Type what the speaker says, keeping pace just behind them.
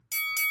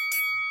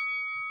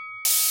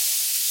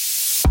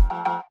Hey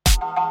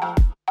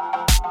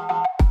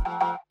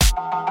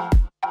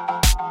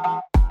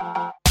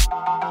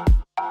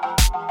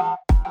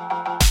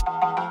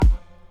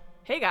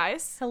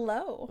guys.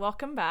 Hello.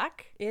 Welcome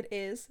back. It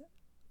is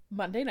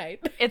Monday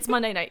night. It's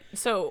Monday night.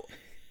 So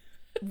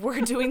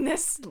we're doing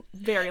this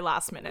very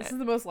last minute. This is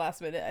the most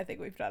last minute I think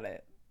we've done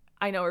it.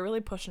 I know, we're really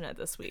pushing it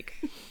this week.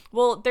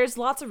 Well, there's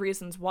lots of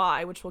reasons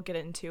why, which we'll get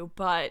into,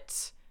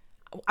 but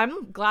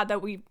I'm glad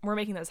that we're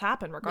making this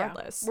happen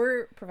regardless. Yeah,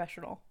 we're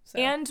professional. So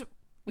and,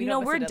 you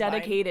know, we're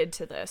dedicated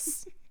to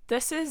this.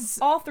 This is...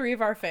 All three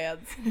of our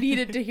fans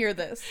needed to hear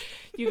this.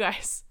 You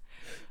guys...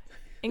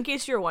 In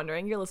case you're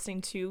wondering, you're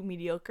listening to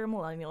Mediocre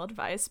Millennial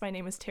Advice. My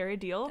name is Terry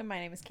Deal. And my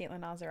name is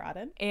Caitlin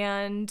Azaraden.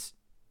 And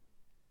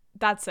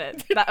that's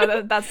it.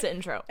 That's the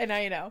intro. And now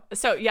you know.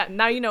 So, yeah,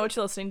 now you know what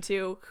you're listening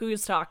to,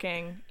 who's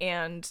talking,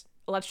 and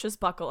let's just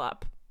buckle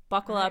up.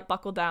 Buckle up,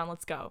 buckle down,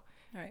 let's go.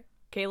 All right.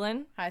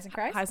 Caitlin? Highs and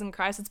cries? Highs and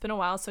cries. It's been a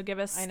while, so give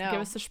us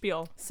the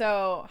spiel.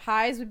 So,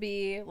 highs would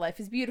be Life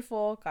is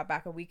Beautiful. Got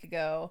back a week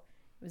ago.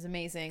 It was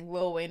amazing.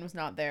 Lil Wayne was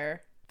not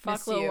there.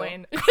 Fuck Lil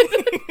Wayne.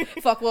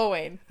 Fuck Lil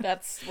Wayne.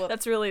 That's what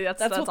that's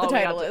what the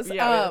title is.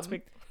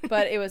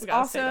 But it was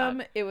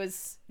awesome. It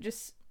was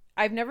just,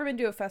 I've never been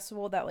to a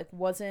festival that like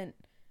wasn't,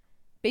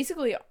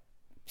 basically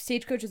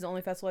Stagecoach is the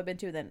only festival I've been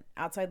to, then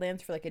Outside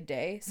Lands for like a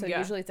day. So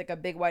usually it's like a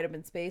big wide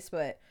open space,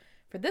 but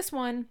for this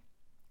one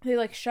they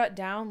like shut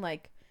down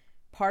like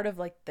part of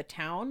like the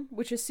town,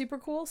 which is super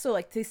cool. So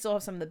like they still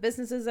have some of the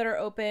businesses that are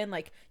open,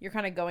 like you're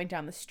kind of going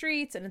down the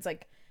streets and it's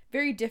like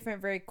very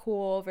different, very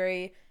cool,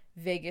 very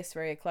Vegas,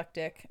 very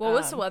eclectic. What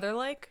was the weather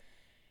like?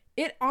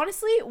 It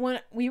honestly, when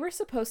we were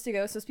supposed to go,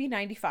 so it's supposed to be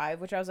 95,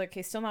 which I was like,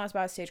 okay, still not as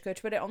bad as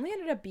Stagecoach, but it only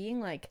ended up being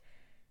like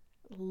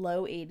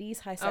low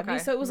 80s, high 70s. Okay.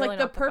 So it was really like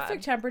the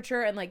perfect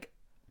temperature, and like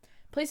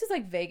places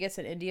like Vegas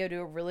and Indio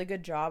do a really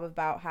good job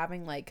about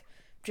having like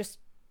just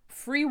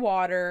free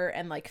water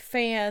and like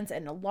fans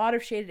and a lot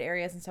of shaded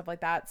areas and stuff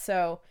like that.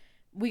 So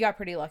we got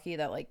pretty lucky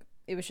that like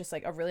it was just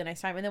like a really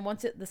nice time. And then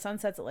once the sun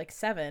sets at like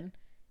 7,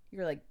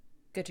 you're like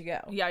good to go.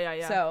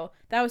 Yeah. So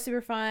that was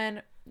super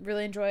fun.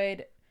 Really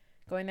enjoyed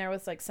going there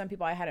with like some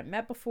people I hadn't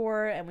met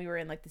before, and we were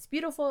in like this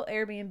beautiful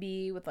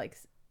Airbnb with like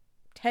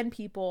 10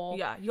 people.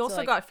 Yeah, you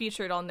also got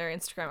featured on their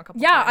Instagram a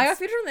couple times. Yeah, I got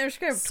featured on their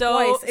Instagram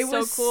twice. It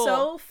was cool.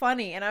 So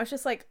funny, and I was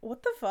just like,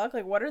 what the fuck?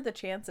 Like, what are the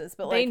chances?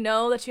 But like, they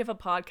know that you have a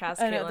podcast,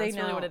 Caitlin. That's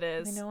really what it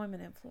is. They know I'm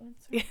an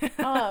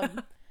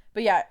influencer.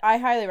 But yeah, I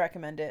highly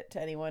recommend it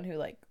to anyone who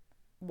like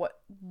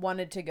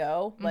wanted to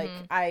go. Like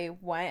I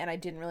went and I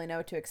didn't really know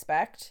what to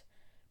expect.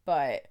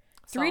 But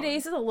 3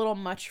 days is a little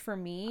much for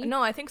me.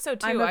 No, I think so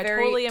too. I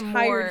totally am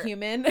tired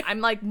human. I'm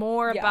like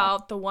more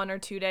about the 1 or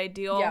 2 day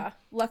deal. Yeah.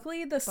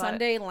 Luckily the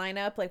Sunday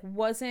lineup like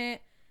wasn't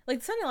like,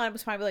 the Sunday lineup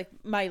was probably like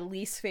my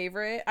least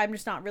favorite. I'm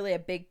just not really a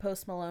big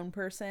Post Malone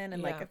person,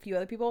 and like a few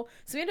other people.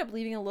 So we ended up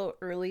leaving a little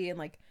early and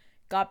like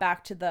got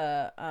back to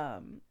the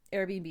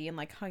Airbnb and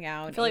like hung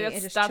out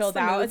and just chilled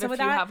out and stuff like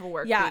that. Have a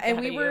work yeah, week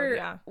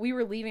and we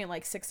were leaving at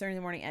like 6:30 in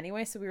the morning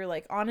anyway, so we were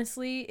like,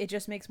 honestly, it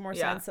just makes more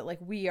sense that like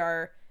we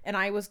are. And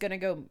I was gonna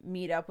go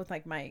meet up with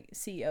like my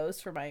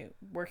CEOs for my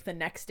work the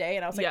next day,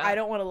 and I was like, I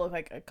don't want to look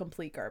like a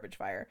complete garbage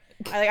fire.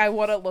 I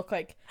want to look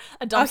like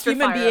a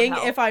human being,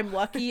 if I'm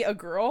lucky, a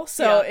girl.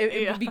 So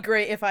it would be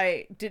great if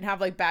I didn't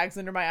have like bags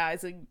under my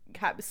eyes and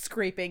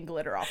scraping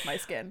glitter off my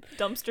skin.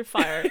 Dumpster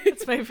fire.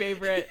 It's my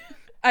favorite.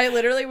 I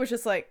literally was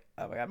just like,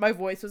 oh my god, my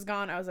voice was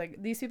gone. I was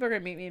like, these people are gonna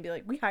meet me and be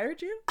like, we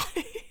hired you?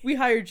 We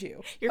hired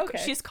you. Okay.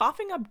 She's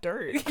coughing up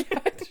dirt.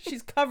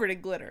 She's covered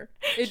in glitter.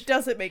 It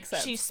doesn't make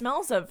sense. She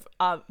smells of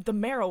the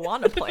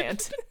marijuana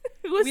plant.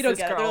 Who is we don't this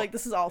get girl? it. They're like,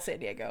 this is all San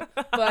Diego.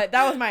 But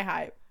that was my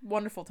high.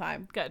 Wonderful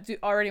time. Good.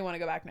 Already want to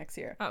go back next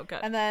year. Oh, good.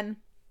 And then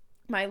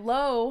my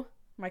low,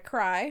 my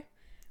cry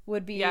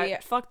would be... Yeah,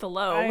 fuck the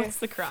low. What's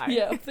the cry?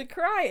 Yeah, the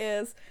cry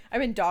is,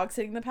 I've been dog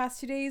sitting the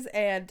past 2 days,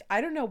 and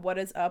I don't know what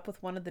is up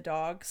with one of the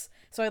dogs.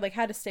 So I like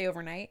had to stay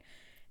overnight.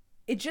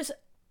 It just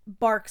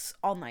barks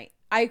all night.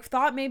 I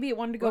thought maybe it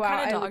wanted to go out.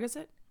 What kind of dog is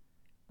it?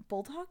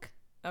 Bulldog?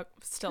 Oh,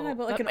 still, yeah,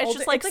 like it's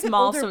just like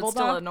small, so it's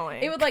still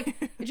annoying. It would like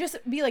just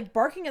be like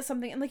barking at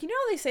something, and like, you know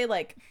how they say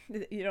like,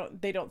 you know,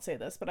 they don't say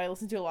this, but I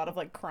listen to a lot of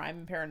like crime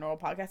and paranormal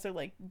podcasts. They're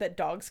like that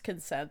dogs can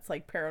sense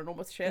like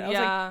paranormal shit.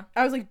 I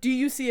was like, do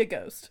you see a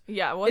ghost?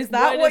 Yeah, is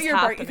that what you're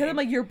barking? Because I'm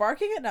like, you're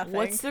barking at nothing.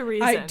 What's the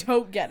reason? I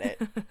don't get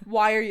it.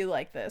 Why are you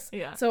like this?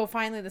 Yeah. So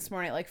finally this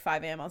morning at like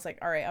 5 a.m. I was like,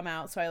 all right, I'm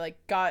out. So I like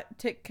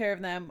took care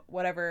of them,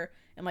 whatever,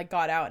 and like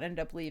got out and ended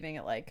up leaving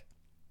at like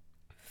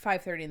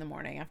 5:30 in the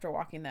morning after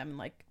walking them, and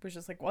like was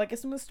just like, well, I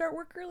guess I'm gonna start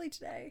work early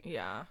today.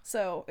 Yeah.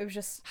 So it was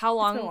just how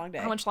long? It's been a long day.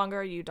 How much longer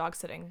are you dog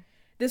sitting?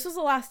 This was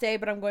the last day,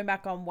 but I'm going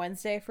back on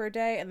Wednesday for a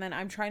day, and then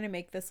I'm trying to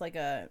make this like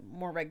a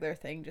more regular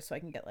thing, just so I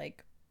can get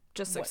like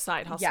just like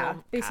side hustle. Yeah,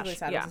 basically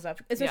side hustle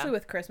stuff, especially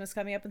with Christmas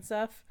coming up and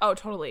stuff. Oh,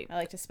 totally. I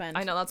like to spend.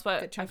 I know, that's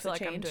what I feel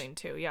like I'm doing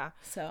too. Yeah.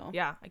 So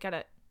yeah, I get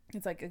it.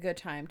 it's like a good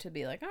time to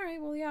be like, all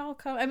right, well, yeah, I'll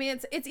come. I mean,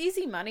 it's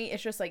easy money.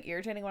 It's just like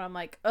irritating when I'm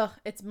like, ugh,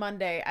 it's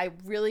Monday. I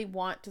really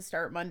want to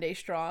start Monday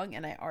strong,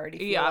 and I already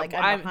feel like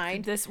I'm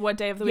behind. What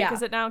day of the week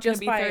is it now?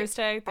 Just gonna be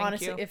Thursday.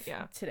 Honestly, if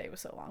today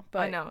was so long, but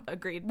I know,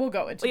 agreed. We'll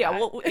go into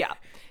that.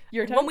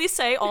 Your time? When we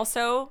say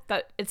also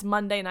that it's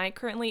Monday night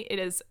currently, it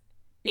is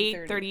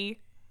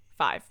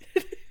 8:35.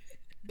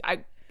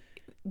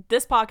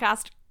 This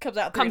podcast comes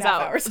out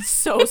hours.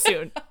 So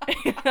soon.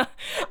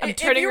 I'm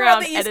turning around,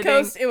 on the East editing.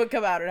 Coast, it would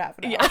come out in half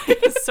an hour. Yeah,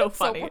 it's so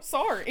funny.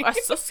 So sorry. I'm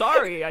so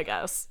sorry, I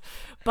guess.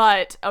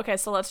 But okay,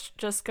 so let's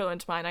just go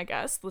into mine, I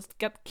guess. Let's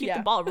keep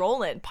the ball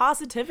rolling.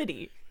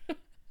 Positivity.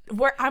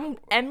 I'm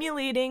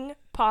emulating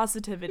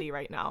positivity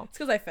right now. It's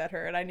because I fed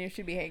her and I knew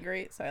she'd be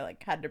hangry, so I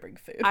like had to bring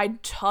food. I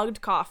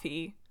chugged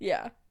coffee.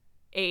 Yeah.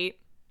 Ate.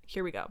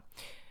 Here we go.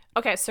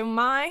 Okay, so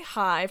my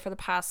high for the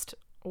past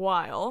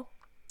while,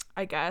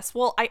 I guess.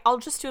 Well, I'll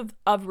just do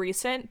of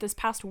recent. This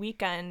past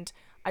weekend,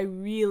 I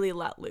really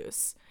let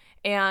loose.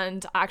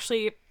 And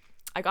actually,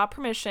 I got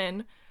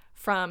permission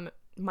from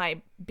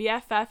my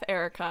BFF,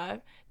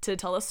 Erica, to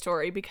tell a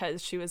story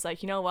because she was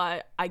like, you know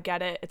what? I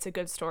get it. It's a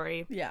good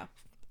story. Yeah.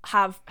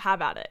 Have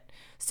at it.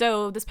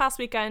 So this past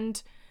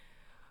weekend,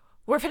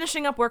 we're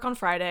finishing up work on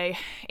Friday,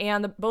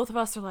 and both of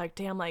us are like,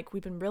 damn, like,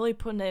 we've been really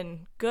putting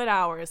in good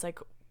hours. Like,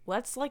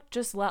 let's, like,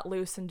 just let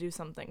loose and do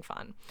something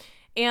fun.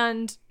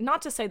 And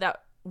not to say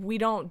that we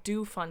don't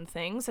do fun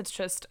things. It's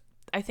just,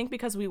 I think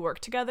because we work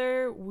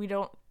together, we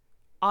don't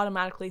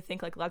automatically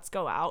think like, let's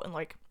go out and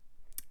like,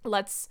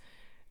 let's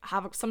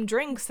have some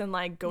drinks and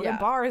like go to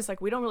bars.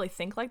 Like, we don't really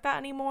think like that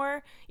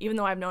anymore, even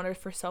though I've known her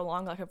for so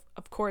long. Like,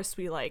 of course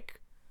we like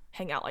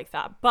hang out like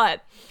that,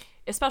 but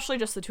especially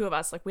just the two of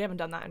us, like, we haven't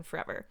done that in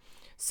forever.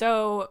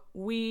 So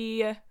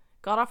we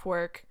got off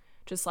work,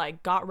 just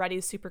like got ready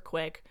super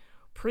quick,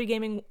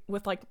 pre-gaming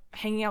with like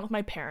hanging out with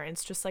my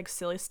parents, just like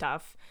silly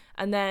stuff.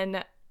 And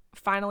then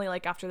finally,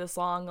 like, after this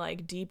long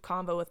like deep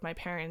convo with my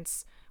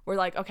parents, we're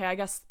like, okay, I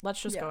guess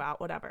let's just go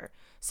out, whatever.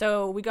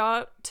 So we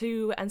got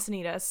to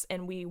Encinitas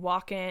and we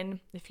walk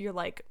in. If you're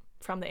like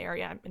from the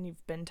area and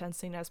you've been to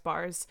Encinitas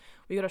bars,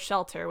 we go to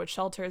Shelter, which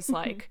Shelter is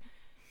like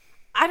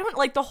I don't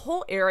like, the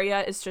whole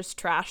area is just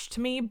trash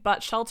to me,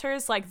 but Shelter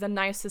is like the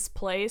nicest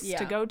place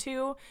to go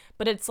to.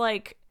 But it's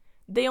like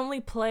they only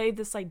play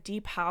this like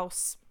deep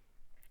house,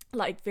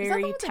 like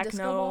very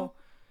techno.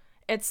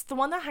 It's the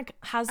one that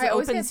has the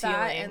open ceiling.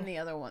 That and the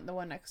other one, the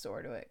one next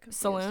door to it.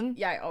 Saloon?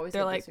 Yeah, I always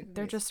they're like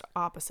they're just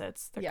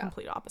opposites. They're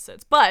complete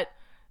opposites. But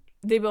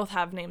they both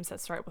have names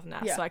that start with an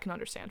S, so I can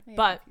understand.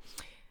 But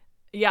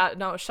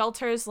no,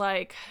 Shelter's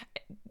like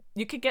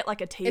you could get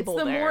like a table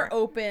there. It's the more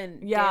open.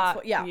 Yeah.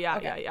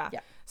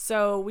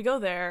 So we go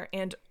there,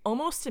 and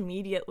almost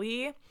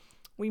immediately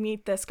we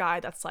meet this guy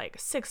that's like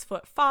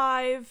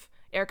 6'5".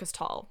 Erica's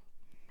tall,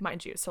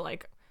 mind you. So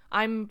like,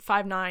 I'm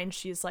 5'9",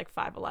 she's like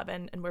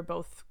 5'11", and we're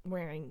both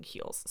wearing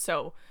heels.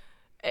 So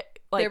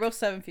like, they're both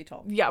 7 feet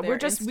tall. Yeah, we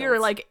were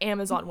like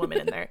Amazon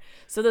women in there.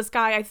 So this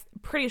guy, I'm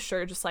pretty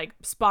sure, just like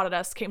spotted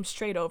us, came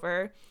straight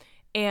over,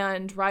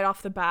 and right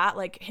off the bat,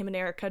 like, him and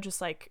Erica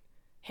just like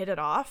hit it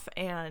off,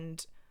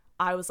 and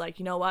I was like,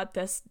 you know what,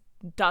 this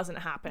doesn't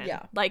happen.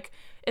 Yeah. Like,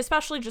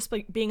 especially just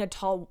like being a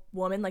tall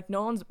woman, like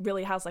no one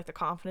really has like the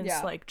confidence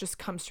to like just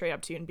come straight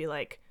up to you and be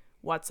like,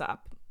 what's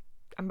up?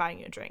 I'm buying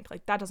you a drink.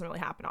 Like, that doesn't really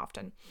happen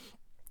often.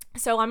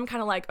 So I'm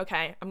kind of like,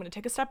 okay, I'm going to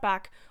take a step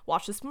back,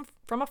 watch this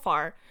from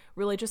afar,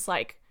 really just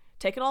like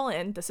take it all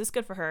in. This is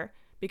good for her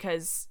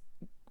because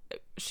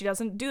she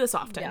doesn't do this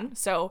often. Yeah.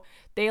 So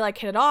they like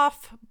hit it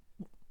off.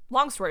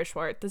 Long story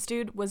short, this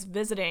dude was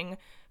visiting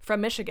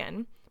from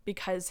Michigan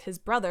because his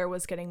brother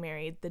was getting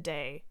married the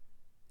day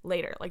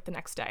later, like the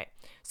next day.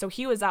 So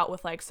he was out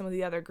with like some of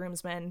the other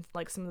groomsmen,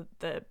 like some of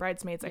the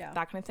bridesmaids, like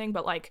that kind of thing.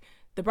 But like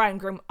the bride and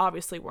groom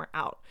obviously weren't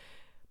out.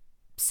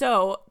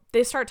 So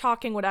they start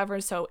talking, whatever.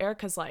 So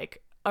Erica's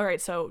like, all right,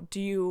 so do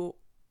you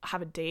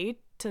have a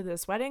date to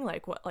this wedding?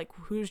 Like, what, like,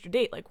 who's your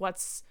date? Like,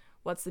 what's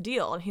the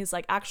deal? And he's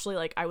like, actually,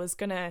 like, I was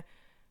gonna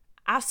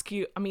ask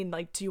you, I mean,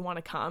 like, do you want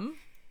to come?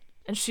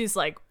 And she's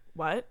like,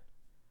 what?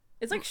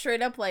 It's like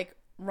straight up like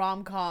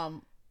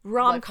rom-com,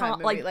 like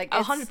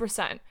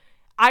 100%.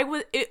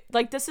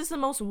 This is the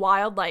most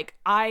wild, like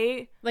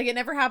it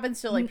never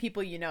happens to like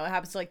people you know. It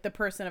happens to like the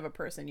person of a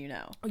person you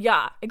know.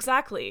 Yeah,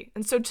 exactly.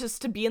 And so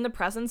just to be in the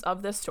presence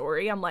of this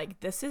story, I'm like,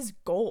 this is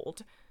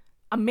gold.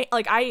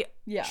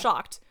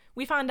 Shocked.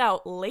 We found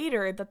out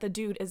later that the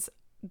dude is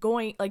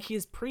going, like,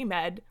 he's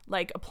pre-med,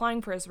 like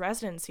applying for his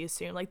residency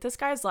soon. Like, this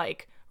guy's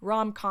like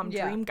rom-com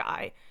dream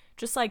guy,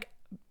 just like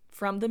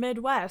from the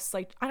Midwest.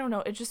 Like, I don't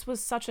know, it just was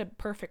such a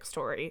perfect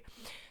story.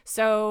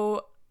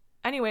 So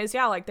anyways,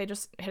 yeah, like, they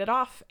just hit it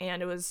off,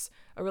 and it was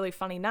a really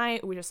funny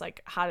night. We just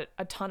like had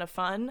a ton of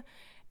fun,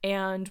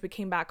 and we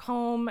came back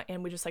home,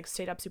 and we just like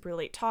stayed up super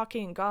late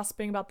talking and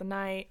gossiping about the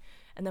night,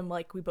 and then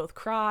like we both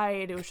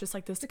cried. It was just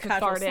like this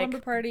cathartic slumber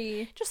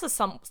party, just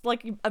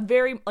a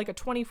very like a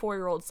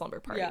 24-year-old slumber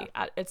party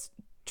at its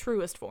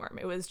truest form.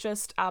 It was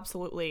just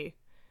absolutely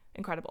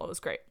incredible. It was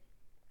great.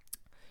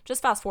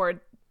 Just fast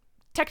forward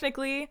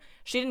technically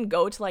she didn't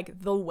go to like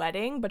the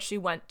wedding, but she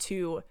went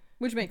to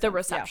which makes the sense,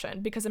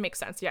 reception because it makes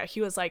sense. Yeah,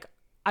 he was like,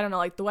 I don't know,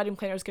 like the wedding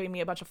planner is giving me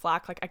a bunch of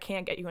flack, like I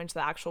can't get you into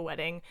the actual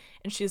wedding,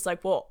 and she's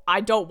like, well,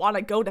 I don't want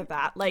to go to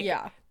that, like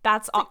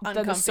that's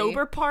the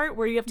sober part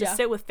where you have to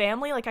sit with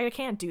family, like I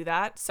can't do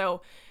that.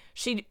 So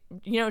she,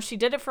 you know, she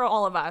did it for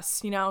all of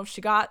us, you know. She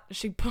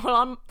put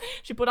on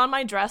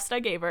my dress that I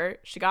gave her,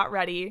 she got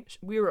ready,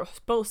 we were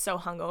both so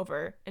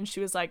hungover, and she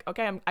was like,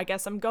 okay, I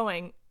guess I'm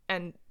going,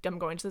 and I'm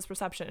going to this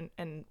reception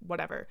and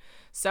whatever.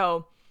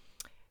 So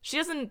she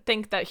doesn't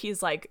think that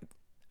he's like,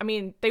 I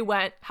mean, they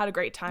went, had a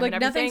great time, like,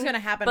 and everything. Nothing's gonna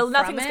happen but from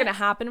nothing's it, gonna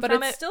happen but from it.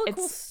 But it's still a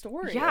cool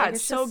story. Yeah, like,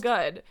 it's so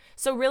good.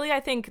 So really,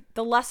 I think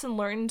the lesson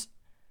learned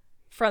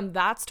from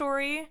that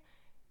story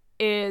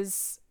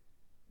is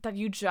that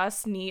you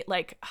just need,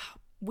 like,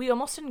 we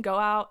almost didn't go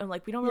out, and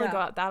like we don't really go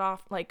out that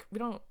often. Like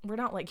we're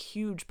not like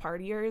huge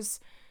partiers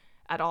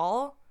at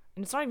all,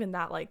 and it's not even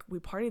that like we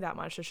party that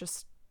much. It's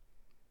just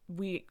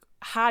we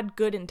had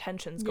good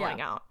intentions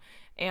going out,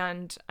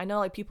 and I know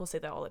like people say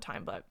that all the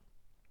time, but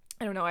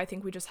I don't know. I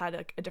think we just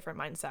had a different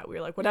mindset. We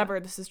were like, whatever,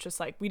 this is just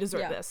like, we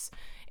deserve this.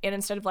 And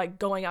instead of like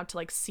going out to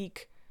like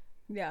seek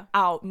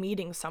out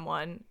meeting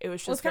someone, it was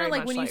just it's kind of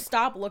like when you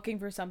stop looking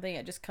for something,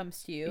 it just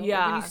comes to you. Yeah.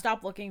 Like when you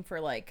stop looking for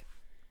like,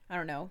 I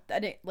don't know,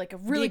 like a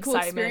really cool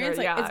experience,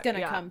 like it's going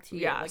to come to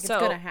you. Yeah. Like it's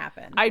going to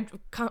happen. I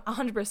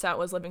 100%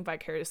 was living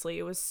vicariously.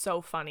 It was so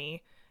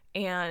funny.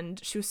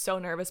 And she was so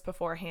nervous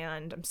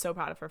beforehand. I'm so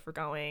proud of her for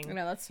going. I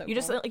know, that's so cool.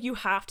 Just like, you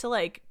have to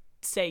like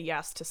say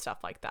yes to stuff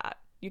like that.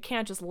 You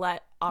can't just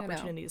let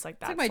opportunities like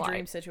that It's like my slide.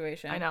 dream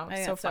situation. I know.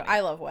 So funny.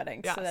 I love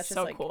weddings. Yeah, so that's just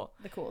so like cool.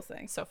 The coolest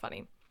thing. So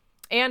funny.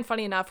 And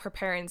funny enough, her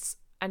parents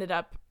ended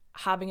up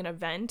having an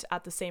event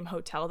at the same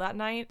hotel that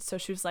night. So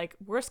she was like,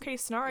 worst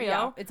case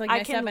scenario, it's like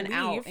nice to have an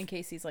out in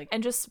case he's like,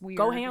 and just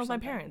go hang out with my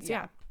parents.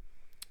 Yeah.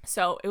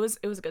 So it was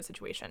a good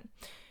situation.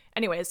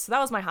 Anyways, so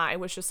that was my high,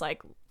 was just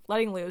like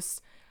letting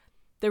loose.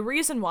 The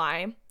reason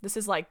why, this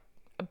is like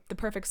the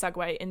perfect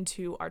segue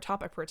into our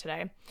topic for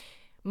today.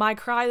 My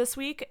cry this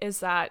week is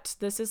that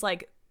this is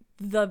like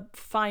the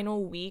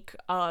final week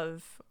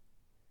of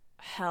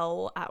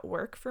hell at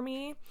work for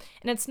me.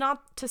 And it's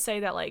not to say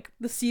that like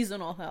the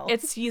seasonal hell.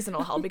 It's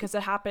seasonal hell because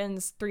it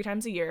happens 3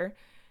 times a year.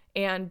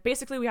 And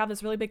basically we have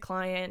this really big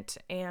client,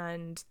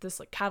 and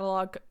this like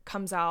catalog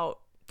comes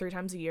out 3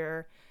 times a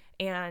year,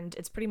 and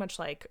it's pretty much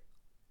like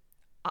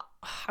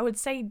I would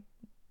say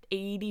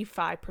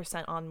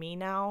 85% on me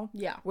now.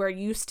 Yeah. Where it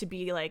used to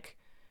be like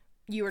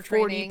you were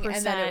training,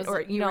 and then it was,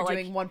 or you were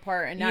doing like, one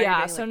part, and now you're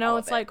doing, so now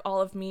it's like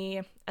all of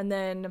me. And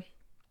then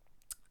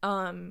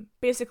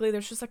basically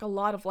there's just like a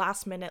lot of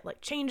last minute like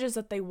changes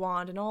that they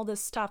want, and all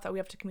this stuff that we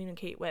have to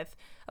communicate with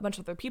a bunch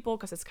of other people,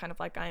 because it's kind of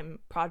like I'm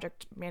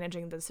project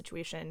managing the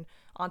situation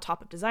on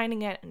top of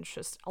designing it, and it's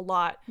just a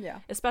lot. Yeah.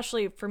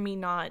 Especially for me,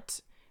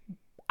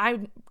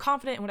 I'm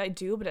confident in what I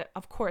do, but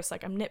of course,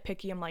 like I'm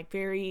nitpicky. I'm like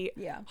very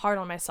hard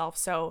on myself.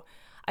 So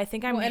I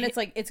think I'm, and it's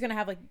like it's gonna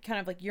have like kind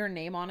of like your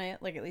name on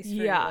it, like at least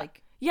for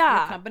like your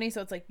company.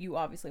 So it's like you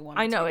obviously want.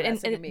 I know it,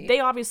 and they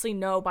obviously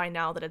know by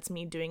now that it's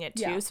me doing it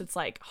too. Yeah. So it's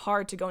like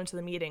hard to go into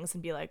the meetings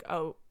and be like,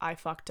 oh, I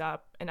fucked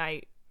up, and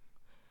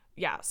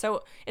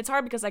so it's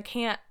hard because I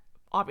can't.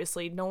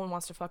 Obviously, no one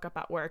wants to fuck up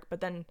at work,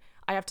 but then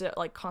I have to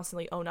like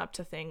constantly own up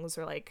to things,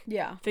 or like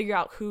figure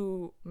out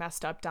who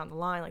messed up down the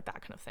line, like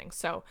that kind of thing.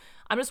 So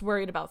I'm just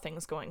worried about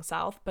things going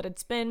south. But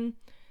it's been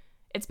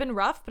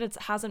rough, but it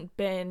hasn't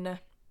been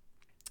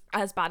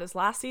as bad as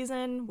last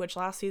season, which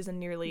last season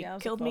nearly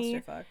killed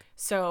me.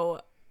 So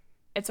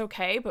it's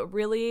okay. But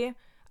really,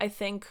 I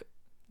think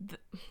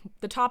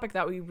the topic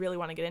that we really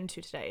want to get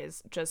into today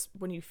is just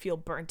when you feel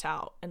burnt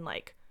out and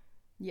like.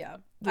 Yeah.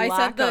 I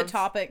said the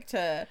topic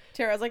to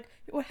Tara. I was like,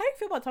 well, how do you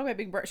feel about talking about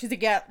being burnt? She's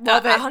like, yeah,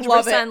 love it. 100%.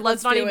 Love it.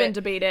 Let's not even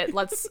debate it.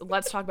 Let's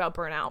talk about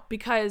burnout,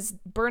 because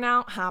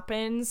burnout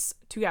happens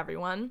to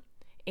everyone,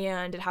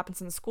 and it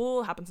happens in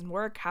school, happens in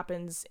work,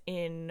 happens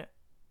in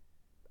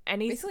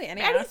basically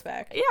any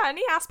aspect. Yeah,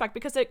 any aspect,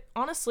 because it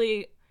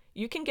honestly,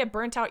 you can get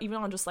burnt out even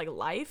on just like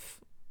life,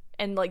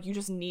 and like you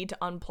just need to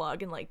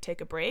unplug and like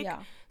take a break. Yeah.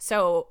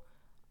 So,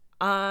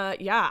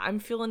 I'm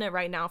feeling it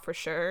right now for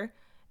sure.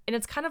 And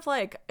it's kind of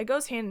like, it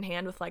goes hand in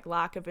hand with like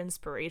lack of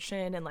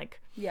inspiration, and like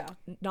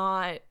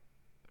not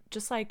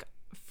just like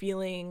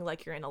feeling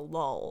like you're in a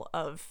lull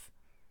of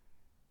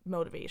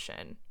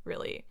motivation,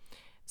 really.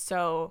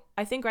 So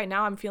I think right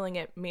now I'm feeling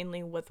it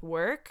mainly with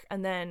work,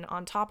 and then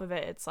on top of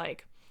it, it's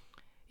like,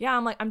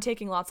 I'm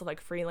taking lots of like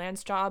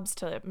freelance jobs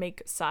to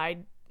make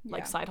side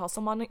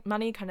hustle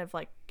money, kind of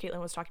like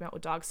Caitlin was talking about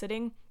with dog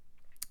sitting.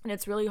 And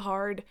it's really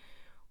hard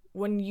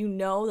when you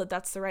know that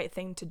that's the right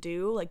thing to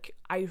do. Like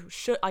I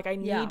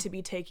need to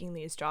be taking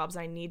these jobs.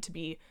 I need to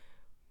be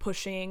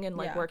pushing and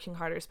like working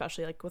harder,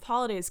 especially like with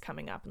holidays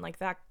coming up and like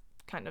that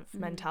kind of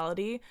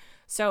mentality.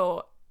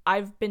 So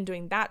I've been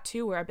doing that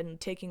too, where I've been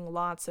taking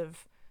lots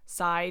of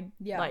side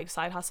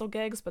hustle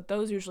gigs, but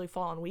those usually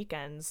fall on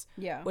weekends,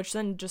 which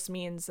then just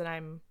means that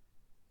I'm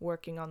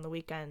working on the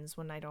weekends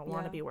when I don't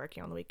want to be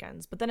working on the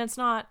weekends. But then it's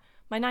not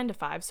my 9 to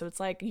 5, so it's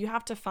like you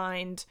have to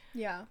find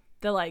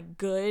the like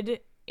good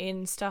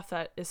in stuff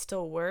that is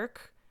still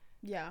work.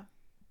 Yeah.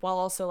 While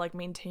also like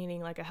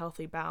maintaining like a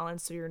healthy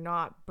balance so you're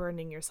not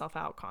burning yourself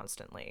out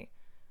constantly,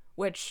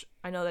 which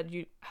I know that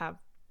you have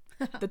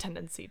the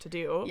tendency to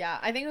do. Yeah,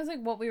 I think it was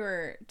like what we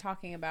were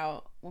talking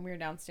about when we were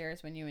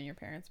downstairs when you and your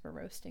parents were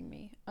roasting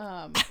me.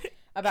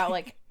 About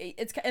like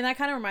it's, and that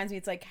kind of reminds me,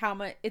 it's like how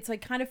much it's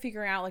like kind of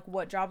figuring out like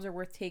what jobs are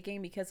worth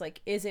taking, because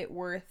like is it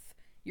worth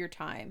your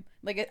time?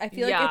 Like I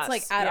feel like it's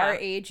like at our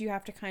age you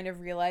have to kind of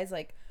realize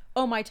like,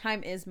 oh, my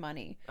time is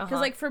money.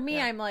 Because like for me,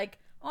 I'm like,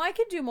 oh, I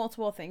could do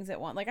multiple things at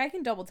once. Like I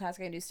can double task,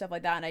 I can do stuff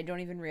like that, and I don't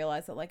even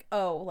realize that like,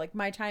 oh, like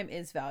my time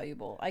is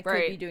valuable. I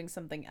could be doing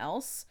something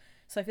else.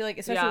 So I feel like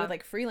especially with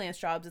like freelance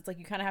jobs, it's like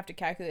you kind of have to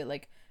calculate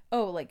like,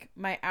 oh, like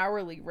my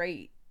hourly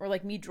rate, or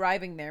like me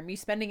driving there, me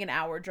spending an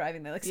hour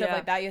driving there, like stuff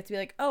like that. You have to be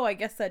like, oh, I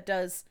guess that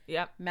does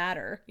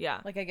matter. Yeah.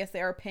 Like I guess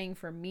they are paying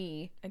for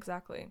me.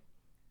 Exactly.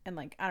 And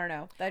like, I don't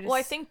know. That just... Well,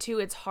 I think too,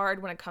 it's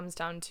hard when it comes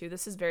down to,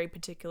 this is very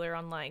particular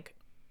on like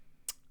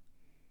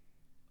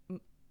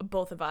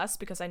both of us,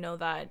 because I know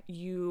that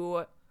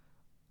you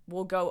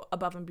will go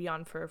above and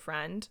beyond for a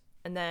friend,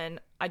 and then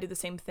I do the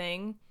same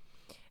thing,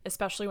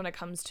 especially when it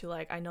comes to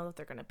like, I know that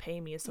they're gonna pay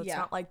me, so it's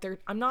not like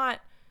I'm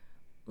not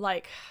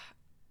like,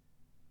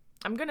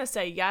 I'm gonna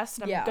say yes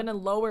and I'm gonna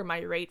lower my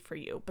rate for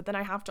you, but then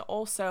I have to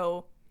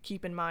also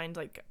keep in mind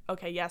like,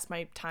 okay, yes,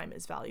 my time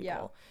is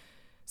valuable.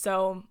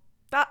 So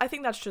that, I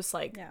think that's just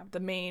like the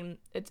main,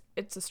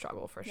 it's a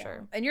struggle for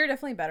sure. And you're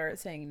definitely better at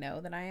saying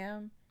no than I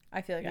am.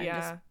 I feel like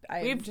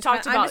I'm just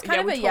kind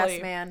of a yes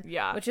man,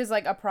 which is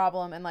like a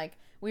problem. And like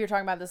we were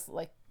talking about this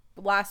like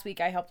last week,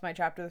 I helped my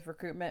chapter with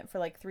recruitment for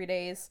like 3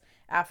 days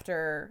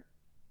after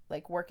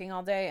like working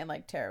all day, and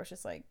like Tara was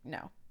just like,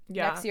 no,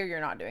 next year you're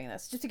not doing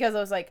this, just because I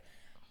was like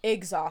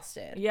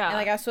exhausted. And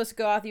like I was supposed to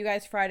go out with you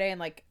guys Friday, and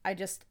like I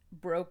just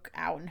broke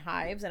out in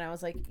hives, and I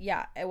was like,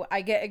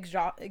 I get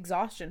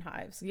exhaustion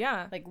hives,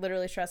 like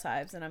literally stress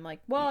hives, and I'm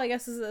like, well, I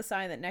guess this is a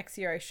sign that next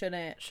year I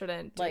shouldn't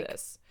do like,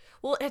 this.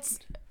 Well,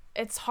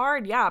 it's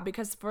hard,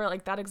 because for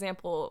like that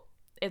example,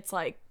 it's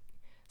like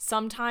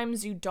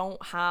sometimes you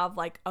don't have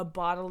like a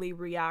bodily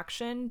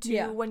reaction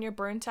to when you're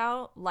burnt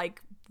out,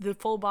 like the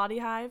full body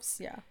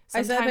hives.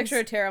 I saw a picture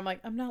of Tara, I'm like,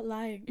 I'm not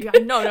lying.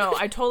 No,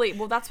 I totally,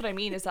 well, that's what I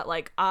mean, is that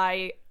like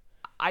I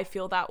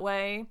feel that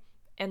way,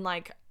 and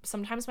like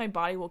sometimes my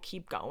body will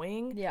keep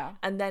going,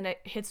 and then it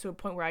hits to a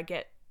point where I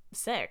get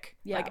sick,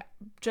 like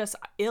just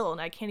ill, and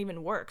I can't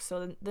even work.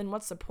 So then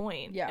what's the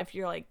point if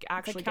you're like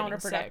actually getting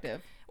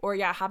sick, or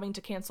having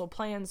to cancel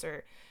plans,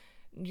 or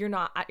you're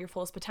not at your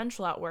fullest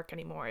potential at work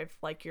anymore if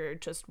like you're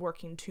just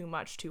working too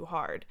much, too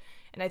hard.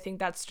 And I think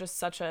that's just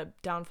such a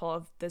downfall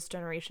of this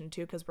generation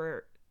too, because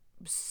we're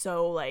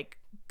so like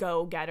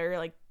go getter,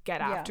 like get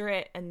after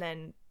it, and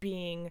then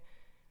being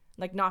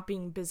like not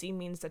being busy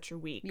means that you're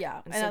weak.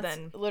 And so that's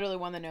then literally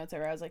one of the notes I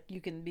wrote. I was like,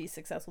 you can be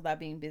successful without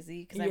being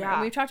busy, because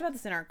and we've talked about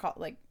this in our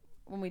like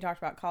when we talked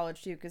about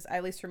college too, because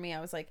at least for me, I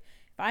was like,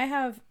 if I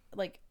have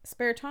like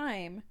spare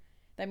time,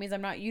 that means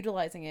I'm not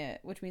utilizing it,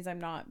 which means I'm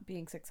not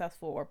being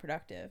successful or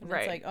productive. And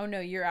it's like, oh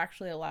no, you're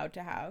actually allowed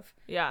to have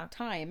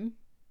time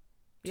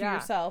to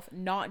yourself,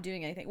 not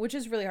doing anything, which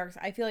is really hard,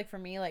 because I feel like for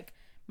me, like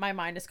my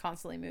mind is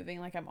constantly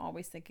moving. Like I'm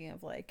always thinking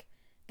of like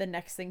the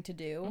next thing to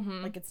do.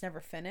 Like it's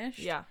never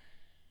finished.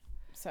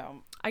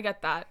 So I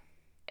get that.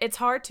 It's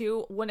hard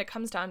too when it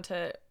comes down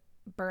to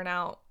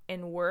burnout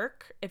in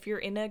work. If you're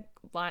in a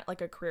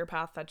like a career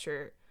path that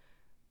you're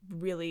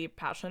really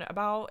passionate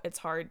about, it's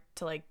hard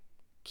to like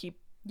keep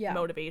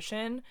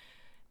motivation.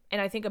 And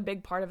I think a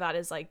big part of that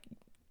is like,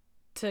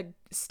 to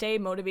stay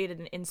motivated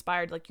and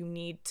inspired, like you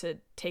need to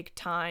take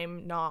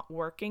time not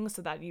working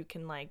so that you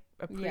can like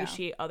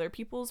appreciate other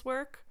people's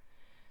work.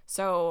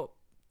 So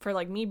for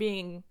like me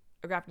being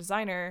a graphic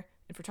designer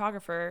and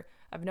photographer,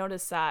 I've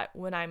noticed that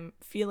when I'm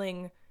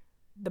feeling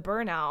the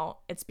burnout,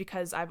 it's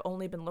because I've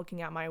only been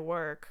looking at my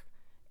work,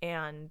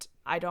 and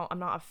I'm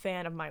not a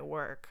fan of my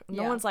work.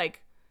 No one's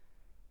like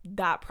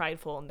that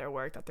prideful in their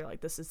work that they're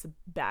like, this is the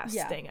best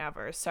thing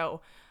ever.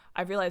 So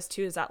I've realized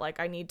too is that like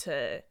I need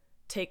to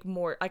take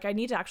more, like I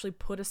need to actually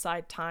put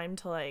aside time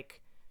to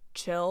like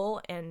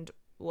chill and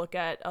look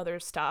at other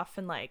stuff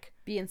and like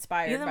be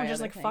inspired by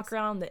just like things. Fuck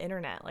around on the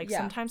internet, like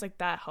sometimes like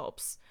that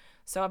helps.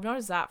 So I've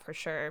noticed that for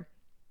sure.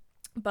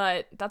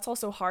 But that's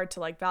also hard to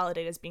like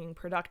validate as being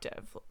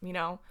productive, you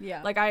know?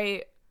 Like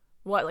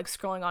like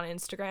scrolling on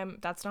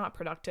Instagram, that's not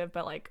productive,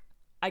 but like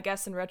I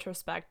guess in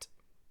retrospect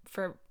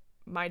for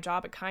my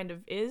job it kind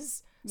of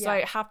is. So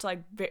I have to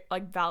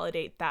like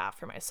validate that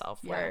for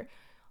myself, where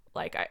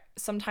like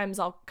sometimes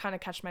I'll kind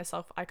of catch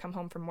myself, I come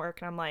home from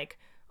work and I'm like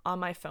on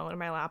my phone and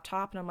my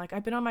laptop, and I'm like,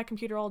 I've been on my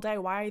computer all day,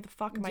 why the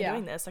fuck am I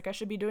doing this? Like I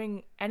should be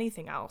doing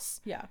anything else.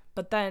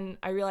 But then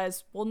I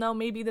realized, well, no,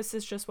 maybe this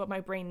is just what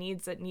my brain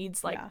needs. It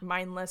needs like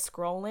mindless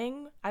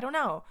scrolling. I don't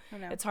know.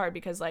 It's hard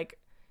because like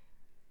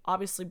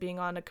obviously being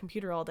on a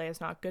computer all day is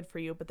not good for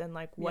you, but then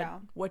like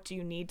what do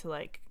you need to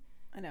like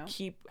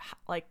keep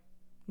like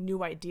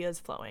new ideas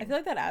flowing? I feel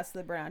like that adds to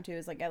the burnout too,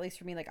 is like, at least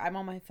for me, like I'm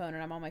on my phone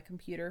and I'm on my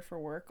computer for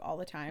work all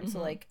the time. So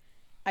like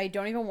I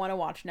don't even want to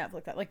watch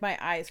Netflix. Like, my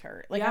eyes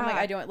hurt. Like, I'm like,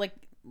 I don't, like,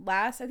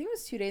 I think it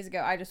was 2 days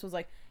ago, I just was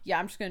like, yeah,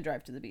 I'm just gonna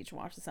drive to the beach and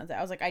watch the sunset.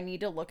 I was like, I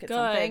need to look at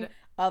something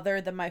other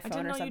than my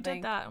phone or something. I didn't know you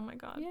did that. Oh my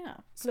god. Yeah.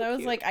 So I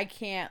was like, I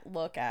can't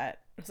look at.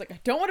 I was like, I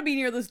don't want to be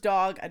near this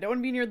dog. I don't want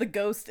to be near the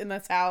ghost in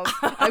this house.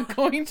 I'm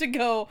going to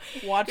go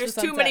watch the sunset. There's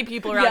too many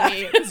people around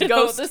me. This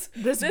ghost,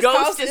 this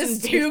ghost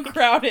is too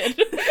crowded.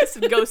 This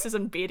ghost is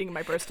invading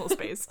my personal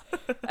space.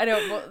 I know.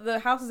 Well, the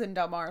house is in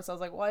Del Mar, so I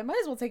was like, well, I might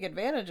as well take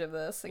advantage of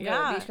this and go to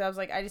the beach. Because I was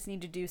like, I just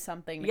need to do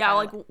something.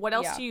 Like, what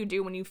else do you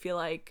do when you feel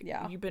like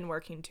you've been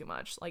working too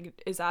much?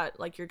 Like, is that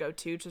like your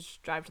go-to?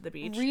 Just drive to the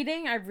beach?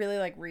 Reading. I really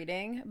like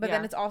reading, but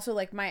then it's also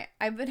like my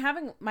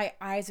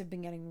eyes have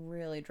been getting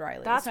really dry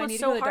lately. That's what's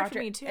so hard for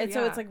me too. And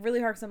so it's like really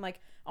hard because I'm like,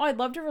 oh, I'd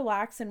love to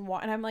relax and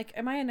I'm like,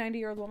 am I a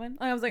 90-year-old woman?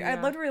 And I was like,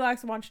 I'd love to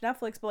relax and watch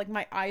Netflix, but like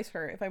my eyes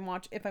hurt if I'm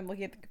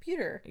looking at the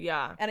computer.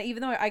 Yeah. And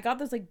even though I got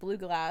this like blue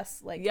glass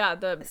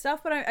the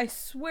stuff, but I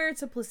swear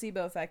it's a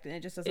placebo effect and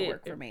it just doesn't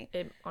work for me.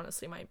 It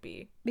honestly might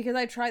be, because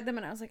I tried them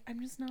and I was like,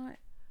 I'm just not.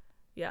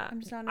 Yeah, I'm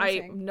just not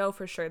I know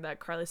for sure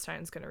that Carly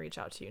Stein's gonna reach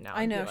out to you now.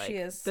 I know she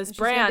is. This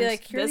brand,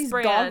 like, here are these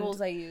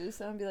goggles I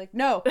use. And I'll be like,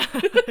 no,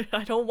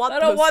 I don't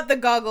want the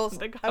goggles.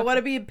 I want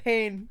to be in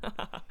pain.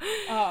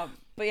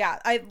 But yeah,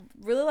 I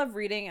really love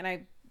reading, and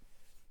I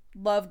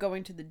love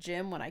going to the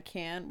gym when I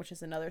can, which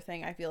is another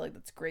thing I feel like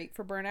that's great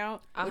for burnout,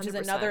 which 100%. Is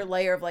another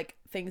layer of like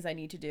things I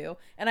need to do.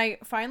 And I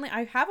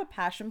have a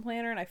passion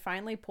planner, and I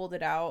finally pulled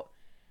it out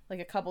like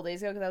a couple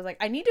days ago because I was like,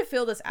 I need to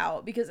fill this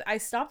out, because I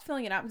stopped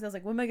filling it out because I was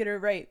like, what am I gonna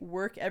write?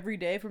 Work every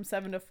day from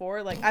 7 to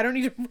 4? Like, I don't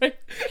need to write.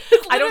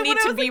 I don't need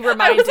to be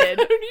reminded. I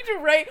don't need to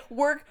write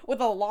work with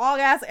a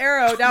long ass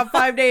arrow down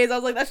 5 days. I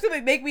was like, that's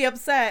gonna make me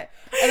upset.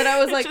 And then I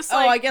was like, oh,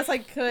 I guess I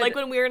could. Like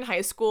when we were in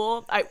high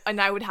school,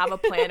 I would have a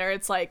planner.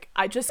 It's like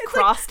I just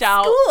crossed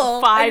out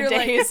 5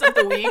 days of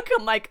the week.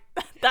 I'm like,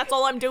 that's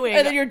all I'm doing.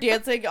 And then you're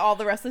dancing all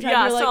the rest of the time.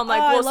 Yeah, you're like, so I'm like,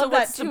 well, I love so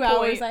what's that the 2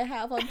 hours I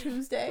have on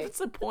Tuesday. What's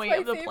the point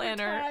of the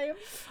planner? Time.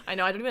 I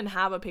know, I don't even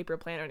have a paper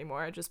planner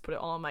anymore. I just put it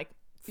all on my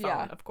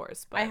phone, of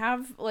course. But I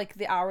have like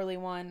the hourly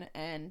one,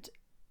 and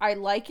I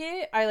like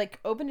it. I like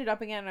opened it up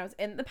again,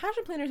 and the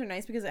passion planners are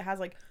nice because it has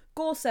like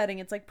goal setting.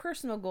 It's like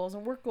personal goals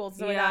and work goals and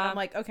stuff like that. And I'm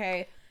like,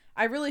 okay,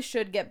 I really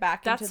should get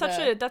back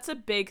into that's a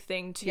big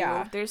thing too.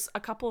 Yeah. There's a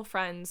couple of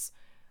friends,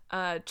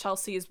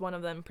 Chelsea is one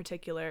of them in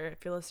particular.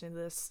 If you're listening to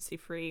this, see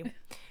free.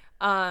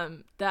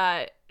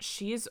 That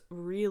she's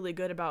really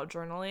good about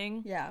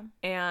journaling. Yeah.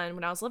 And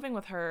when I was living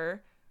with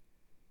her,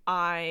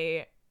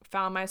 I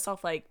found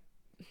myself like,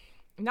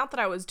 not that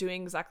I was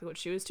doing exactly what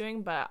she was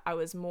doing, but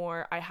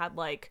I had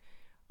like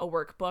a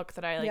workbook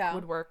that I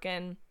would work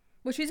in.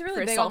 Well, she's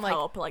really big on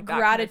like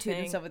gratitude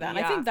and stuff like that.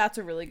 Yeah. I think that's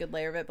a really good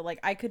layer of it, but like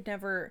I could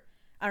never,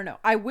 I don't know.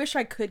 I wish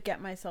I could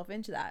get myself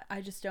into that.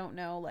 I just don't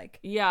know like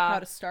how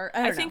to start.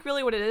 I think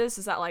really what it is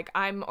that like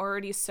I'm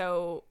already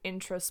so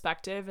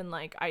introspective and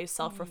like I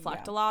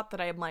self-reflect a lot that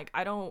I'm like,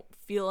 I don't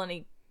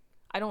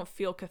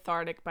feel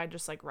cathartic by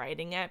just like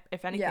writing it.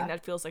 If anything,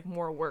 that feels like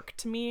more work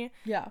to me.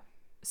 Yeah.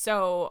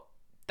 So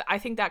I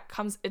think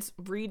it's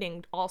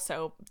reading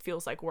also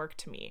feels like work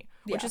to me,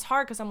 which is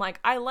hard because I'm like,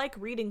 I like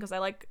reading because I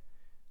like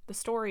the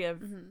story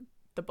of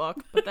the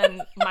book, but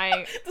then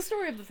the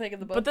story of the thing in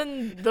the book, but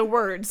then the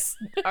words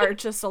are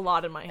just a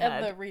lot in my head.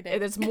 And the reading.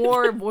 It's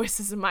more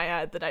voices in my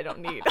head that I don't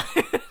need.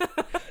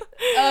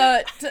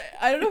 I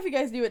don't know if you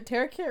guys knew it.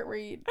 Tara can't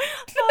read.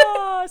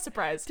 Oh,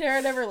 surprise!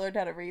 Tara never learned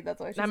how to read. That's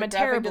why she's I'm a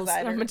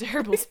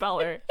terrible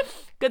speller.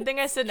 Good thing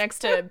I sit next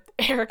to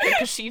Erica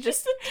because she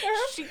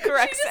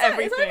corrects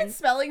everything. It's not even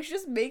spelling. She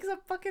just makes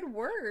up fucking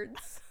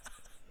words.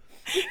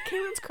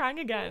 Karen's crying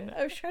again.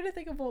 I was trying to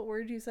think of what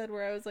word you said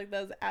where I was like,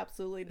 that was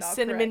absolutely not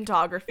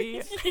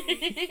Cinematography.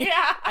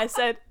 Yeah. I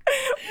said,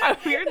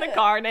 we were in the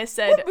car and I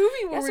said, what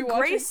movie were we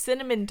watching? Great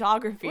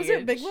cinematography. Was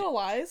it Big Little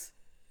Lies?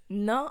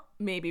 No,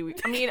 maybe.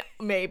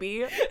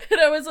 Maybe. And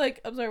I was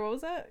like, I'm sorry, what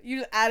was that? You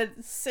just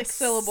added 6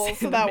 syllables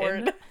to that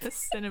word.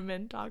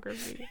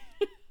 Cinematography.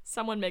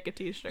 Someone make a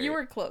t-shirt. You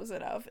were close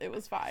enough. It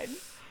was fine.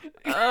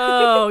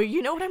 Oh,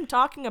 you know what I'm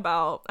talking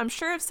about. I'm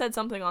sure I've said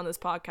something on this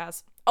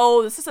podcast.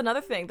 Oh, this is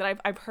another thing that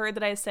I've heard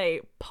that I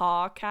say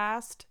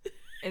podcast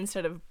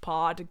instead of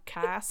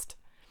podcast.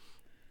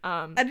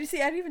 I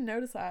didn't even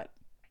notice that.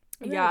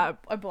 Yeah,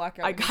 I blacked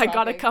out. I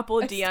got a couple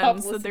of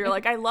DMs that they're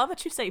like, I love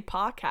that you say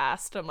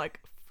podcast. I'm like,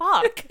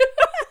 fuck.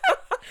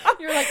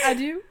 You're like, I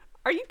do?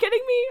 Are you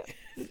kidding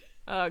me?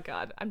 Oh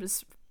god, I'll write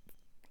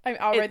that in my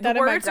gratitude journal. The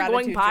words are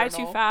going by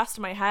too fast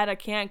in my head. I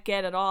can't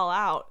get it all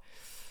out.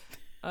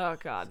 Oh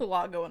god, there's a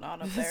lot going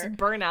on up there. This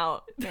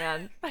burnout,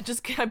 man. I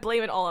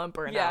blame it all on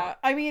burnout. Yeah,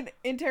 I mean,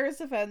 in Tara's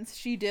defense,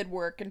 she did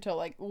work until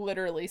like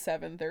literally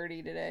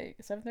 7:30 today.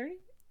 7:30?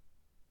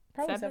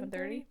 Probably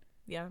 7:30.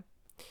 Yeah,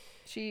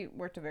 she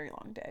worked a very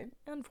long day.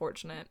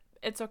 Unfortunate.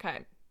 It's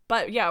okay,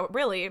 but yeah,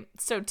 really.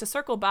 So to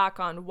circle back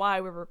on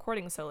why we're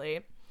recording so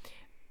late,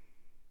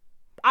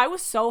 I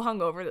was so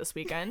hungover this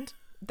weekend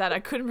that I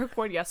couldn't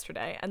record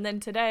yesterday, and then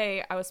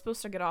today I was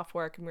supposed to get off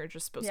work and we were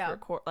just supposed to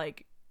record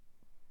like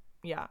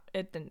yeah,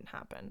 it didn't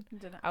happen.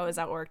 I was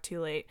at work too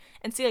late.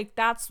 And see, like,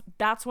 that's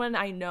when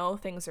I know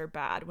things are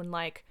bad. When,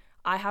 like,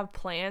 I have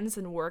plans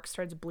and work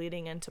starts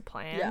bleeding into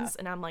plans,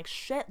 and I'm like,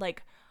 shit,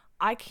 like,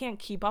 I can't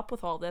keep up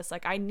with all this.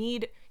 Like, I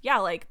need,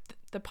 like,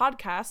 the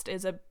podcast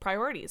is a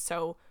priority.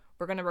 So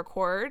we're going to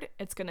record.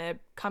 It's going to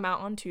come out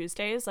on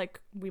Tuesdays. Like,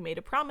 we made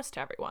a promise to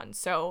everyone.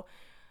 So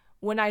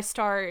when I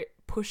start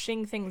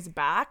pushing things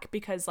back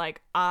because,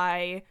 like,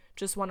 I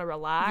just want to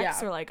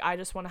relax or, like, I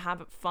just want to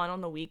have fun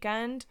on the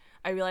weekend,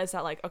 I realize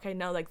that, like, okay,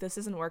 no, like, this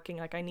isn't working.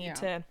 Like, I need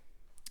to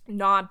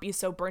not be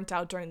so burnt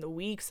out during the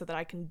week so that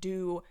I can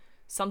do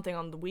something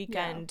on the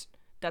weekend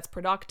that's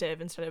productive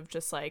instead of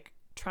just, like,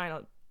 trying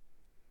to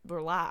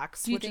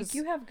relax. Do you think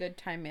you have good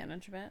time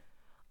management?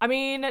 I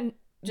mean,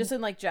 just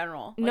in, like,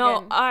 general. Like,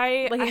 no,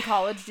 in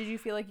college, did you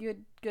feel like you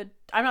had good?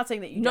 I'm not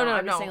saying that you don't.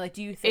 I'm just saying, like,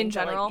 do you think in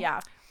general?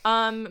 That,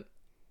 like,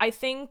 I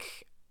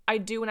think I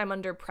do when I'm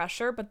under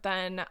pressure, but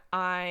then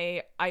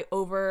I'm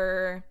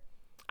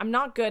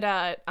not good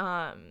at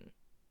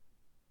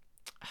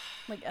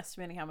like,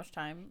 estimating how much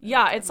time.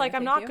 Yeah, it's like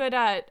I'm not good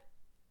at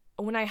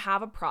when I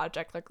have a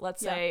project. Like,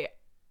 let's say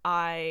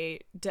I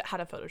had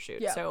a photo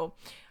shoot. So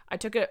I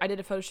did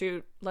a photo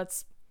shoot.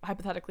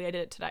 Hypothetically, I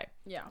did it today.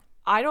 Yeah.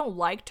 I don't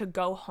like to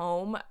go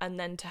home and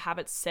then to have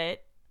it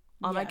sit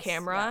on my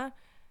camera.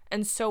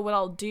 And so what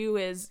I'll do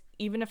is,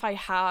 even if I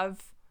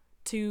have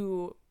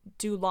to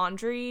do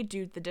laundry,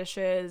 do the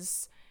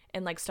dishes,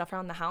 and, like, stuff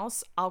around the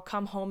house, I'll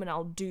come home and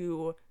I'll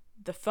do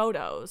the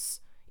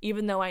photos,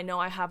 even though I know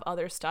I have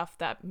other stuff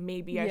that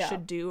maybe I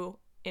should do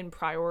in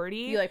priority.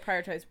 You, like,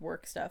 prioritize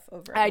work stuff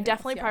over I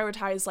definitely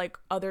prioritize, like,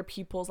 other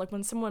people's, like,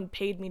 when someone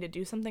paid me to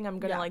do something,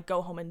 I'm gonna like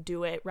go home and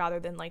do it rather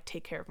than, like,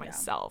 take care of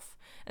myself.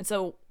 And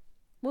so,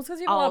 well, it's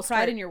because you have a lot of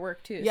pride in your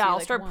work too. Yeah, so I'll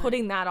start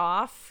putting that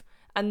off,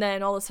 and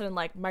then all of a sudden,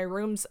 like, my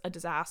room's a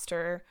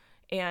disaster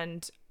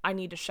and I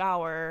need to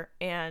shower,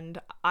 and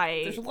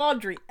there's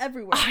laundry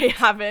everywhere. I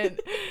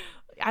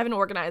haven't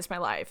organized my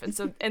life, and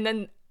so, and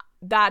then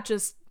that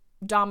just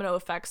domino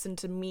effects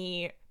into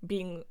me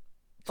being,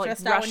 like,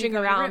 rushing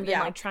around and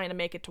like trying to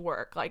make it to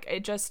work. Like,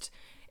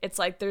 it's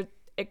like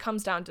it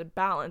comes down to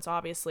balance,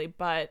 obviously,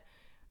 but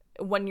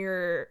when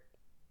your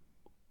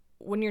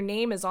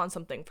name is on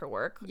something for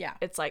work,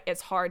 it's like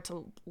it's hard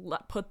to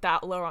put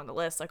that lower on the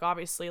list. Like,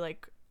 obviously,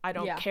 like, I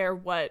don't care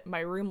what my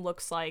room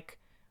looks like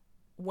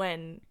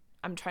when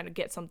I'm trying to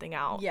get something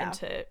out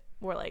into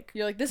where, like,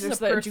 you're like, this is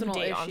a personal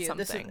issue.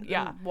 This is,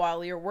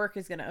 while your work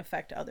is going to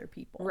affect other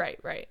people.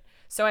 Right.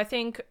 So I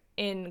think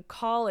in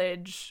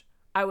college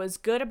I was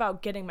good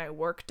about getting my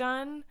work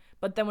done,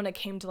 but then when it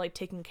came to, like,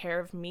 taking care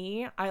of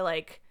me, I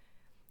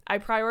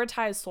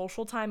prioritized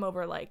social time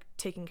over, like,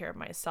 taking care of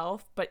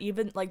myself. But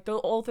even, like,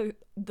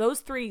 those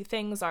three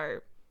things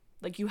are,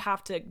 like, you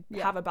have to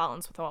have a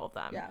balance with all of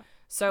them. Yeah.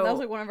 So that was,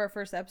 like, one of our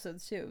first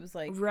episodes too. It was,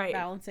 like,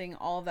 balancing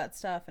all of that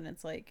stuff, and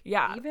it's like,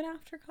 even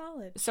after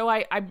college. So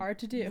I hard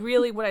to do.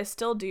 Really, what I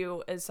still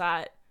do is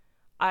that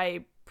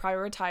I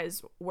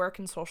prioritize work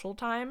and social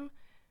time,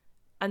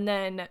 and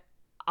then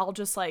I'll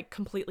just, like,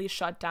 completely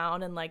shut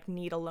down and, like,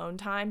 need alone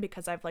time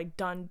because I've, like,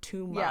 done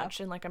too much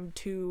and, like,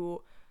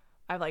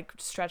 I've, like,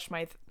 stretched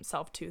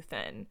myself too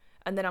thin,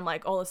 and then I'm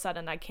like, all of a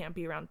sudden I can't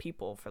be around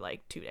people for,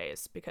 like, 2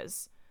 days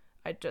because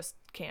I just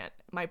can't.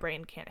 My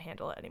brain can't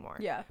handle it anymore.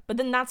 Yeah. But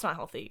then that's not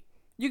healthy.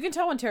 You can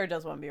tell when Tara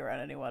does want to be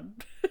around anyone.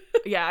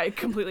 Yeah,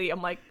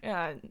 I'm like,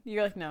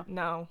 you're like, no.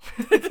 No.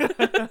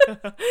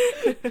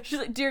 She's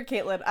like, dear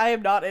Caitlin, I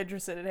am not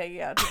interested in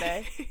hanging out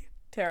today.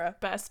 Tara.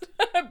 Best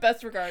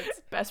regards.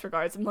 Best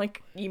regards. I'm,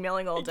 like,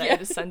 emailing all day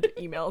to send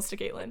emails to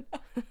Caitlin.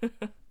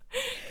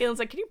 Caitlin's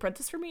like, can you print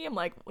this for me? I'm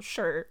like, well,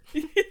 sure.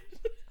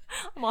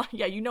 I'm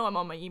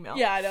on my email.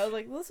 Yeah, I know. I was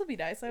like, well, this will be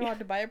nice. I wanted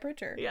to buy a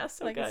printer. Yeah,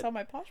 so good. I can good. sell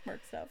my Poshmark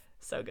stuff.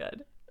 So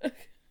good. I'm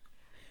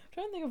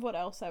trying to think of what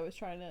else I was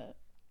trying to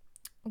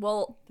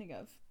think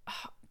of.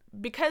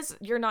 Because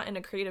you're not in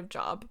a creative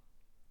job,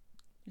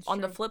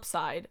 on the flip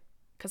side,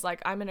 because,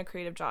 like, I'm in a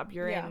creative job,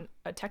 you're in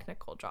a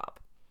technical job.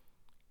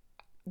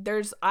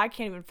 I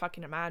can't even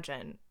fucking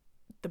imagine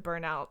the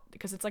burnout,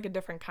 because it's, like, a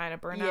different kind of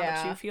burnout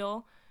that you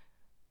feel.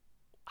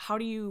 How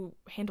do you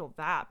handle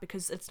that?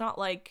 Because it's not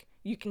like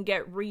you can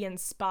get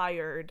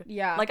re-inspired.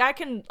 Yeah. Like, I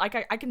can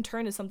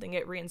turn to something,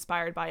 get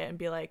re-inspired by it, and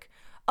be like,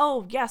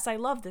 oh, yes, I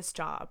love this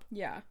job.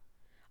 Yeah.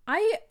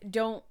 I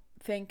don't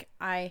think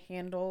I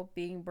handle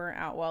being burnt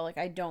out well. Like,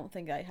 I don't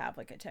think I have,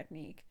 like, a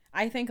technique.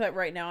 I think that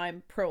right now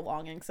I'm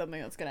prolonging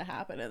something that's going to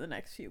happen in the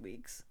next few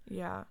weeks.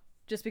 Yeah.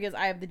 Just because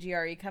I have the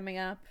GRE coming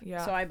up.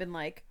 Yeah. So I've been,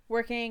 like,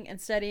 working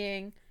and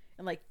studying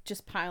and, like,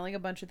 just piling a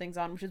bunch of things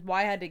on, which is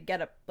why I had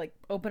to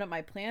open up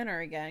my planner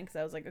again, because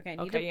I was like, okay, I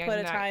need to put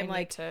a time,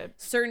 like,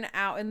 certain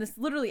out, and this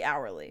literally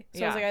hourly.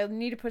 So I was like, I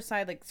need to put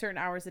aside, like, certain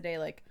hours a day,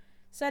 like,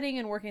 studying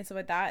and working and stuff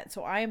like that.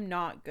 So I am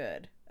not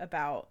good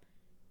about,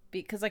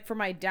 because, like, for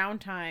my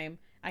downtime,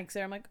 I'm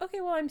like,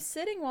 okay, well, I'm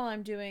sitting while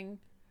I'm doing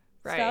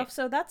stuff,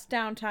 so that's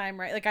downtime,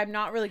 right? Like, I'm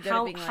not really good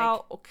at being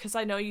because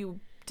I know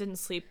you didn't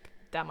sleep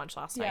that much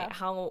last night.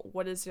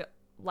 What is it,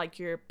 like,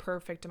 your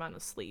perfect amount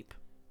of sleep?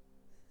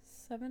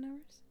 7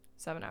 hours.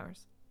 7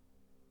 hours.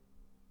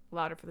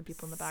 louder for the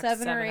people in the back.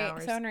 7 or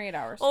 8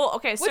 hours. Oh,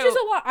 okay. So which is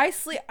a lot. I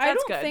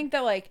don't good. think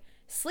that like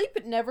sleep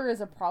never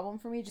is a problem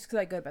for me just because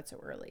I go to bed so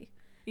early.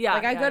 Yeah.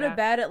 Like I go to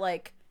bed at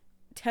like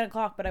 10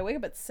 o'clock, but I wake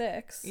up at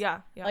 6.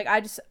 Yeah. Like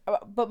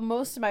but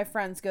most of my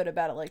friends go to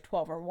bed at like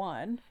 12 or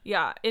 1.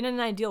 Yeah. In an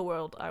ideal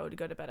world, I would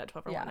go to bed at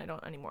 12 or 1. I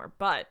don't anymore.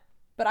 But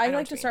I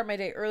like to start my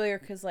day earlier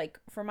because like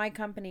for my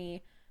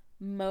company,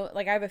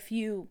 like I have a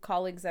few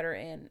colleagues that are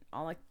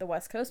on like the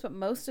West Coast, but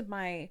most of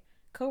my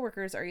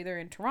coworkers are either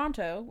in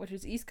Toronto, which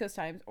is East Coast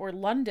times, or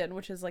London,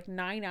 which is like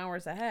 9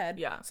 hours ahead.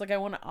 Yeah. So like I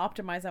want to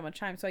optimize that much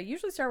time. So I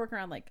usually start working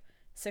around like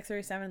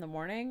 6:37 in the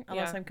morning,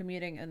 unless I'm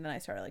commuting, and then I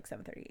start at like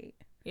 7:38.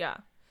 Yeah.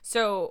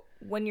 So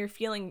when you're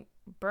feeling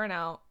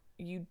burnout,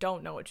 you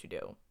don't know what you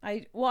do.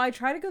 I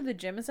try to go to the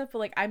gym and stuff, but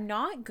like I'm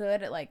not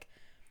good at like,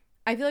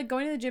 I feel like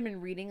going to the gym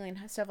and reading and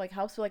stuff like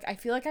helps, but like I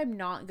feel like I'm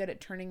not good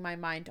at turning my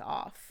mind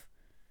off.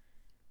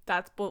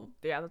 That's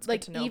like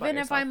good to know even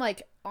about if I'm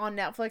like on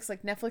Netflix,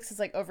 like Netflix is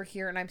like over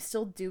here and I'm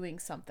still doing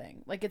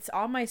something, like it's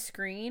on my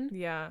screen,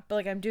 but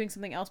like I'm doing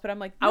something else, but I'm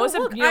like, no,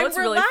 look, you know what's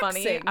I'm really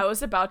relaxing. funny, I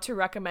was about to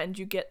recommend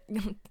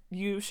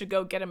you should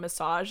go get a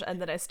massage, and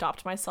then I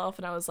stopped myself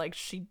and I was like,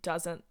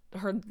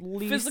 her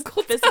least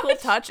physical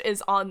touch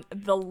is on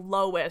the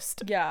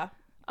lowest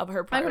of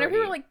her priority. Whenever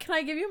people are like, can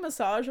I give you a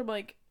massage, I'm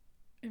like,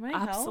 am I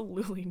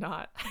absolutely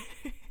not.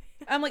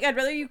 I'm like, I'd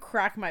rather you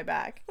crack my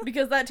back,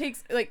 because that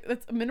takes like,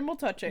 that's minimal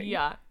touching.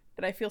 Yeah.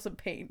 And I feel some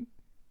pain.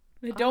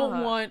 I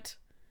don't want,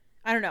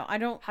 I don't know.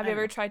 Have you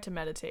ever tried to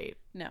meditate?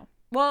 No.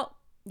 Well,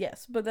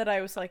 yes, but then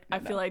I was like, I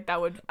feel like that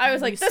would I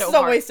was like, this so is a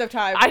hard. waste of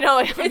time. I know.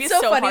 It's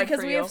so funny hard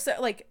because we have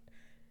like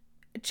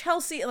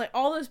Chelsea and like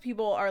all those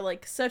people are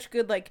like such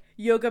good like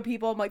yoga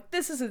people. I'm like,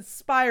 this is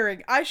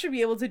inspiring. I should be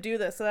able to do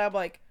this. And I'm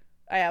like,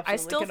 I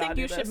still think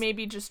you should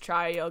maybe just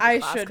try a yoga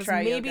class. I should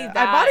try maybe yoga.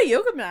 That... I bought a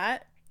yoga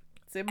mat.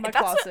 It's in my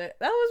closet.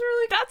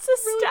 That's a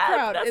step.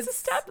 Proud. That's a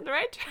step in the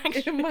right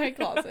direction. In my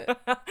closet.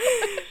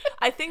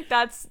 I think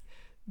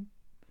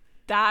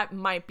that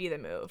might be the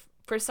move.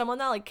 For someone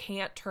that like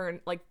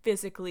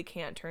physically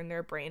can't turn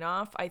their brain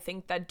off, I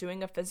think that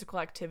doing a physical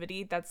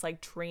activity that's like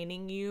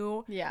training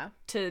you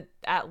to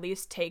at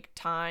least take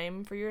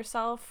time for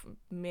yourself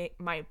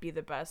might be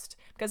the best.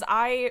 Because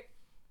I'm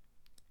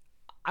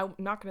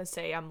not going to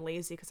say I'm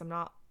lazy, because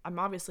I'm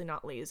obviously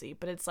not lazy,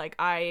 but it's like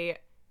I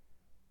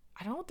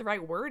don't know what the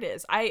right word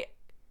is.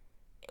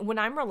 When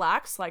I'm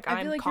relaxed, like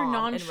I feel like calm, you're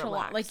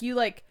nonchalant. Like you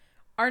like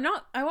are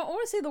not, I won't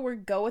want to say the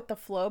word go with the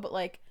flow, but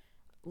like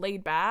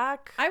laid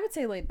back. I would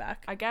say laid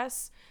back, I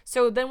guess.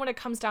 So then when it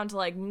comes down to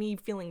like me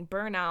feeling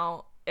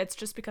burnout, it's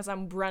just because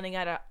I'm running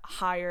at a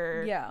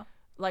higher,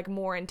 like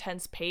more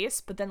intense pace.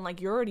 But then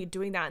like you're already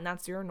doing that and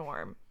that's your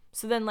norm.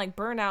 So then like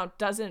burnout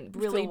doesn't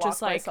really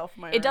just like,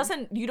 it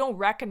doesn't, you don't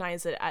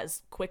recognize it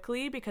as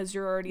quickly because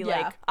you're already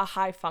like a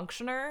high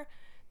functioner,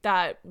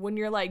 that when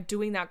you're like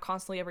doing that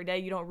constantly every day,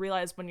 you don't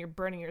realize when you're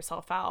burning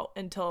yourself out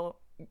until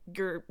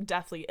you're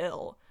deathly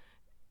ill,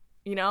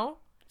 you know?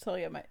 So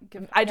yeah,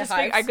 I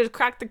just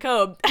cracked the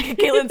code.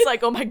 Caitlin's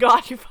like, oh my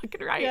god, you're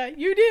fucking right. Yeah,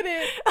 you did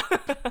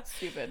it.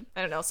 Stupid.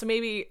 I don't know. So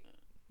maybe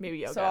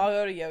yoga. So I'll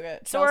go to yoga.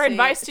 So our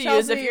advice to you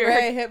is, if you're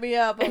Ray, hit me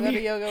up. I'll go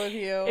to yoga with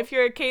you. If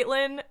you're a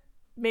Caitlin,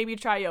 maybe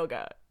try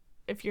yoga.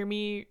 If you're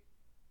me,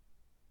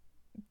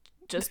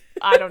 just,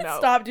 I don't know.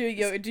 Stop doing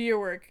yoga. Do your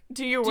work.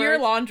 Do your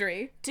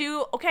laundry.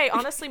 Okay,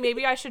 honestly,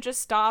 maybe I should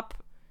just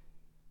stop.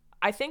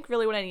 I think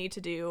really what I need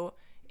to do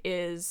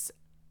is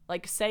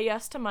like say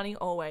yes to money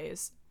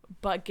always,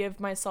 but give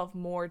myself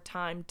more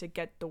time to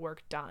get the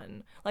work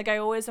done. Like I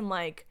always am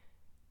like,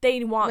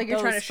 they want like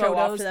those photos. Show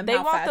off to them, they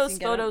want those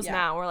photos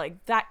now, or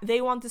like that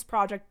they want this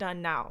project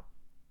done now.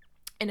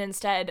 And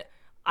instead,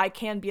 I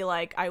can be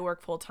like, I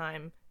work full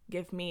time.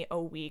 Give me a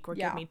week or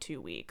give me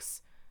 2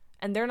 weeks.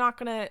 And they're not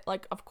gonna,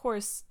 like, of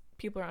course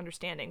people are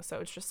understanding, so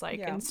it's just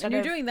like instead and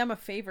you're doing them a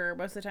favor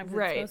most of the time,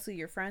 because it's mostly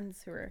your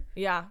friends who are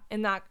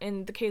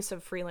in the case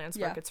of freelance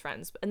work, it's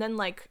friends. And then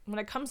like when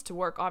it comes to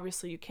work,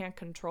 obviously you can't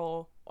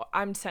control,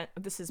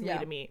 this is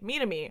me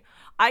to me,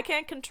 I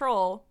can't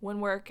control when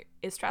work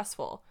is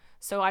stressful,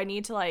 so I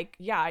need to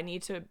I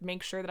need to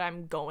make sure that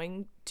I'm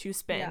going to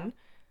spin,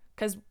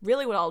 because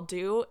really what I'll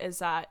do is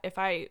that if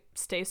I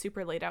stay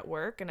super late at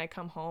work and I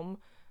come home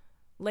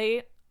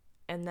late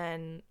and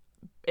then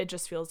it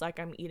just feels like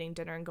I'm eating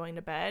dinner and going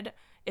to bed,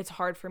 it's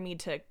hard for me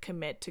to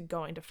commit to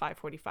going to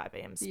 5:45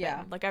 a.m. spin.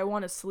 Yeah. Like I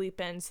want to sleep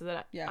in so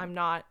that I'm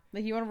not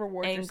like, you want to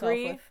reward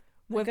angry yourself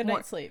with good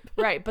night's sleep.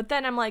 Right. But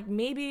then I'm like,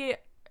 maybe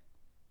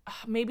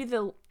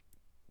the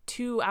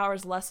 2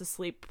 hours less of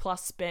sleep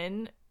plus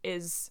spin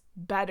is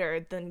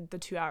better than the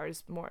 2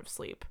 hours more of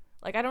sleep.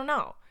 Like, I don't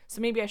know.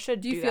 So maybe I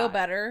should do that. Do you feel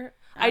better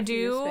after I do.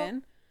 You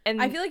spin? And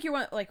I feel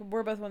like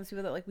we're both one of those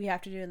people that like we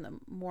have to do it in the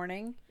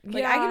morning.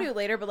 Like I can do it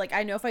later, but like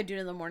I know if I do it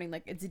in the morning,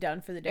 like it's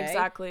done for the day.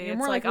 Exactly. You're it's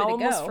more like likely I'll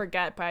to almost go.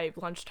 forget by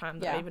lunchtime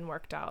that I even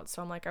worked out.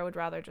 So I'm like, I would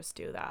rather just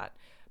do that.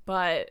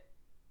 But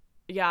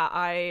yeah,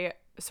 I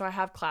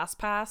have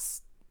ClassPass.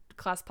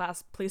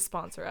 ClassPass, please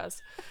sponsor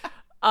us.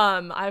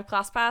 I have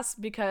ClassPass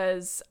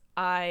because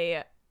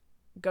I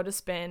go to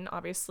spin,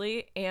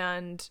 obviously,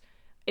 and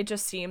it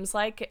just seems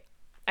like,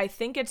 I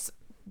think it's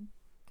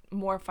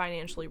more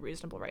financially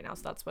reasonable right now,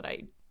 so that's what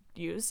I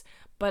use.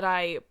 But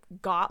I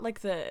got like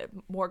the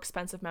more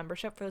expensive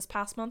membership for this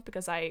past month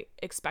because I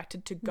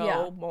expected to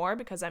go more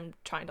because I'm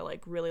trying to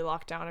like really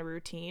lock down a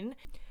routine.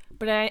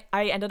 But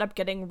I ended up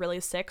getting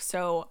really sick,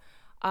 so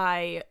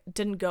I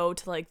didn't go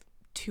to like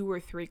 2 or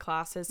 3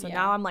 classes. So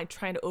now I'm like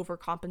trying to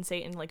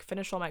overcompensate and like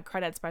finish all my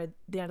credits by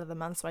the end of the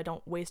month so I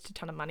don't waste a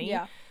ton of money.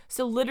 Yeah.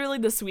 So literally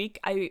this week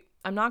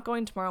I'm not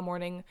going tomorrow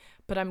morning,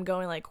 but I'm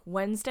going like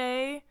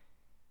Wednesday,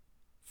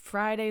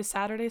 Friday,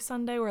 Saturday,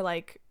 Sunday. We're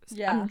like,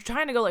 I'm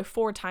trying to go like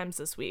 4 times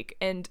this week,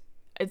 and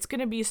it's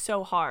gonna be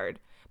so hard.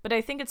 But I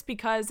think it's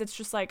because it's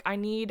just like I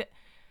need,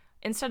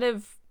 instead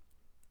of,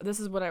 this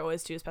is what I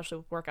always do, especially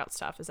with workout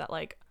stuff, is that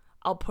like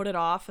I'll put it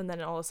off, and then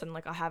all of a sudden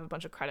like I'll have a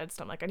bunch of credits,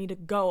 and I'm like I need to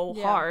go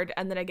hard,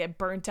 and then I get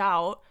burnt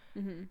out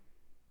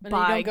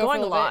by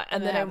going a lot,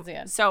 and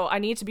then so I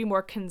need to be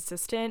more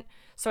consistent.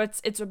 So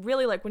it's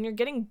really like when you're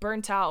getting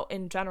burnt out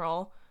in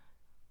general,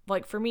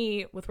 like for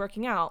me with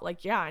working out,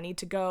 like I need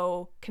to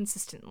go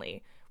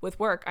consistently. With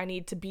work, I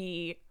need to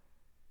be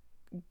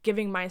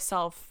giving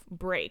myself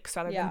breaks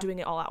rather than doing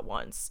it all at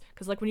once.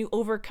 Because like when you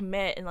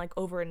overcommit and like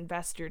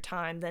overinvest your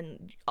time,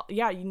 then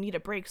you need a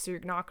break, so you're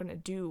not going to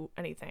do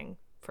anything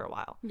for a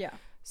while. Yeah.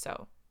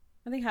 So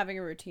I think having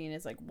a routine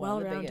is like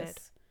one of the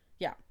biggest.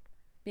 Yeah.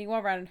 Being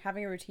well-rounded,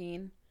 having a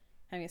routine,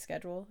 having a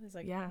schedule is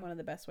like one of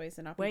the best ways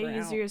to not be burnt out. Way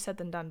easier said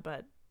than done,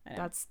 but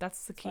that's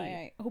the key.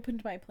 I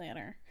opened my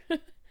planner.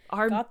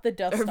 Got the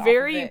dust off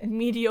very of it.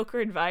 Mediocre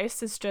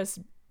advice is just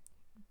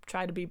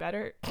try to be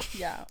better.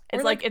 Yeah.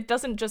 It's like it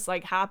doesn't just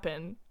like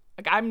happen.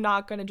 Like I'm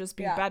not gonna just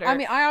be better. I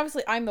mean,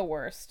 I'm the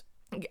worst.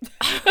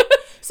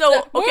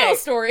 So okay,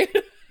 story.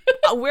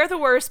 We're the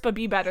worst, but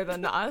be better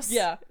than us.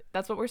 Yeah,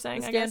 that's what we're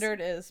saying. The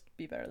standard is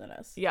be better than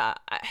us. Yeah,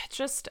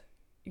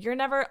 you're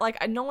never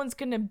like, no one's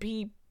gonna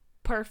be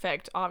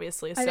perfect,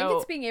 obviously. So I think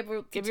it's being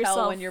able to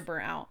tell when you're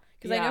burnt out.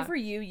 Because I know for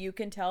you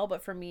can tell,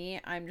 but for me,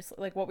 I'm just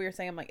like what we were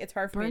saying. I'm like, it's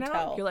hard for me to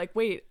tell. You're like,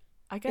 wait,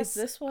 I guess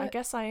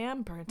I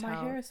am burnt out.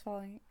 My hair is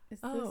falling.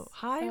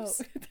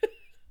 Hives. Oh.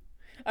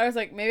 I was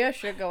like, maybe I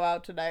should go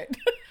out tonight.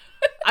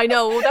 I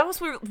know. Well, that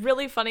was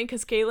really funny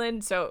because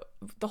Caitlin, so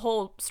the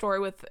whole story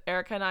with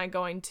Erica and I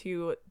going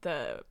to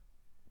the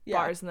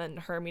bars and then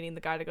her meeting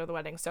the guy to go to the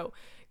wedding. So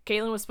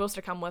Caitlin was supposed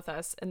to come with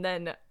us, and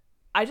then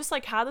I just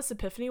like had this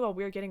epiphany while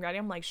we were getting ready.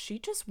 I'm like, she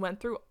just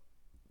went through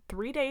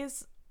 3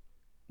 days.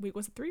 Wait,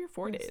 was it 3 or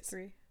 4 days?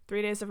 3.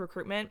 3 days of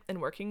recruitment and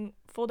working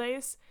full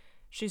days.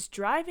 She's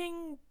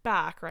driving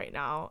back right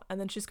now, and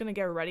then she's going to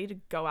get ready to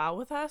go out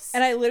with us.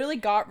 And I literally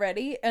got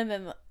ready and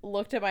then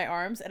looked at my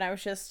arms, and I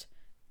was just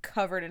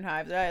covered in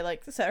hives. And I,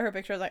 like, sent her a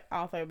picture. I was like, I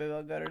don't think maybe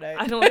I'll go today.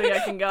 I don't think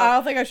I can go. I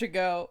don't think I should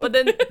go. But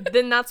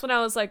then that's when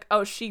I was like,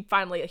 oh, she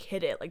finally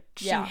hit it. Like,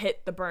 she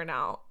hit the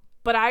burnout.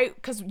 But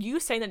because you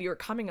saying that you were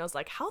coming, I was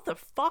like, how the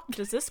fuck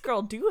does this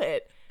girl do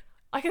it?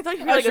 Like, I thought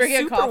you were like a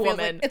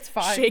superwoman. Like, it's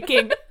fine.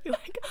 Shaking. You're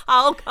like,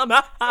 I'll come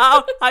out,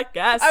 I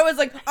guess. I was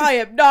like, I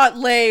am not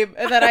lame.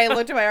 And then I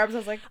looked at my arms. I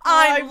was like,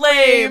 I'm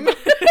lame.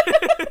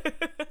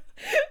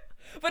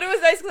 But it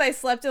was nice because I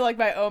slept in like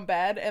my own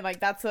bed, and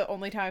like that's the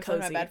only time I've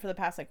slept in my bed for the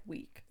past like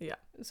week. Yeah.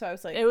 So I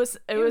was like, it was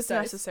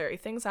necessary.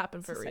 Things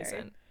happen for a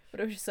reason. But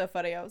it was just so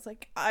funny. I was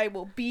like, I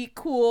will be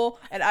cool.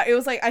 And it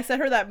was like, I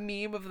sent her that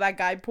meme of that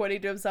guy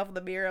pointing to himself in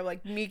the mirror. I'm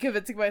like, me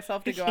convincing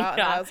myself to go out.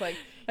 And I was like,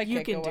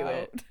 you can do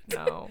it.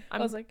 No.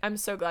 I'm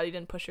so glad you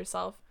didn't push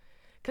yourself.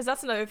 Because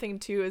that's another thing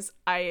too, is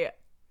I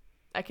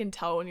can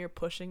tell when you're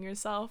pushing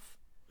yourself,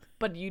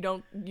 but you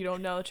don't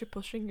know that you're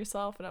pushing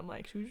yourself. And I'm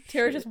like,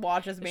 Tara just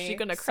watches me. Is she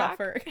gonna crack?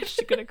 Is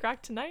she gonna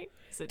crack tonight?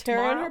 Is it Tara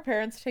tomorrow? And her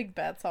parents take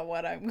bets on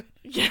what I'm.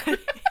 Yeah.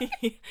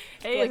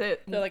 Hey, they're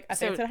like, I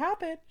think it's gonna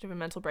happen. Do you have a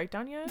mental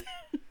breakdown yet?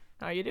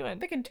 How are you doing? I'm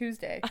thinking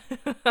Tuesday.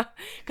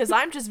 Because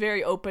I'm just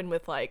very open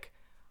with like,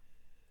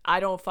 I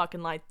don't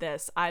fucking like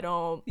this.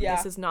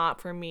 This is not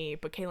for me.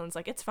 But Caitlin's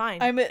like, it's fine.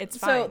 It's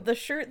fine. So the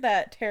shirt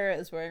that Tara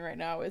is wearing right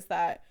now is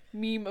that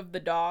meme of the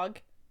dog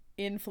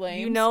in flames.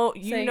 You know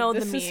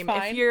the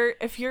meme.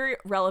 If you're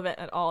relevant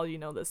at all, you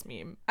know this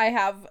meme.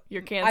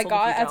 You're canceled. I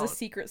got as a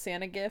Secret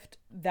Santa gift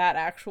that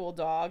actual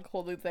dog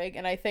holding thing,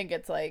 and I think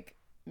it's like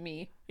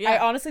me. Yeah. I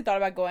honestly thought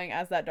about going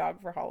as that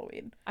dog for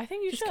Halloween. I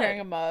think you should. Carrying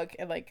a mug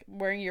and like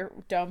wearing your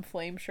dumb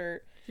flame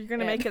shirt. You're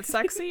gonna make it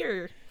sexy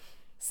or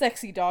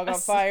sexy dog on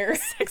fire.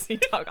 Sexy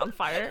dog on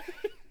fire.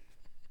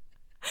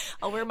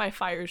 I'll wear my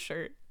fire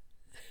shirt.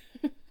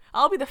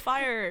 I'll be the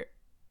fire.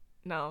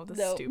 No,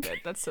 that's stupid.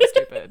 That's so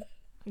stupid.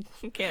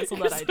 Cancel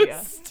that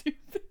idea. So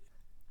stupid.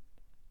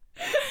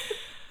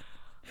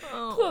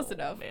 Oh, close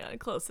enough. Man,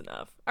 close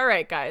enough. All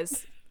right,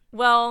 guys.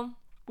 Well,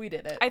 we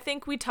did it. I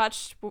think we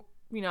touched,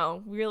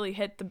 really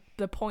hit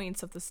the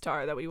points of the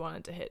star that we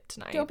wanted to hit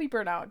tonight. Don't be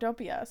burnt out. Don't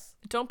be us.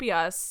 Don't be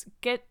us.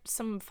 Get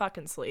some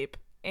fucking sleep.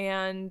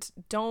 And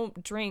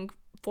don't drink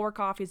 4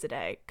 coffees a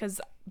day, because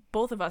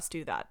both of us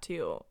do that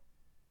too.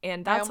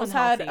 And that's unhealthy.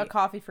 I almost had a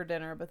coffee for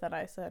dinner, but then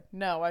I said,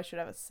 no, I should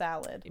have a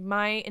salad.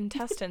 My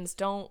intestines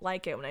don't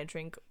like it when I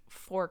drink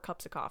 4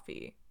 cups of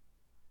coffee.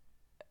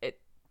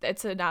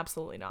 It's an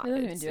absolutely not. It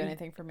doesn't even do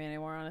anything for me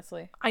anymore,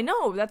 honestly. I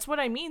know. That's what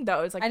I mean,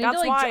 though. It's like, I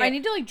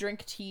need to like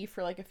drink tea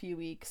for like a few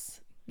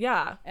weeks.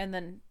 Yeah. And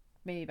then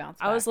maybe bounce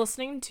back. I was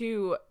listening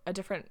to a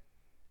different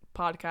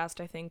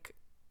podcast, I think.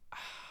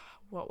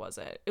 What was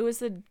it? It was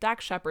the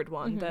Dax Shepard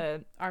one,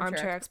 the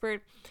Armchair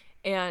Expert.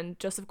 And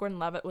Joseph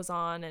Gordon-Levitt was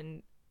on,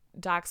 and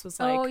Dax was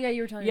like... Oh, yeah,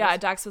 you were telling me. Yeah,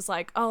 Dax was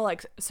like, oh,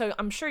 like, so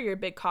I'm sure you're a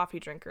big coffee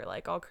drinker.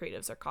 Like, all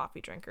creatives are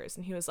coffee drinkers.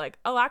 And he was like,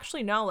 oh,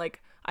 actually, no,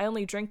 like, I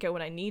only drink it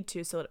when I need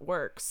to so that it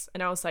works.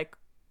 And I was like,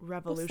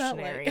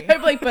 revolutionary. Like?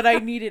 I'm like, but I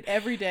need it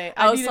every day.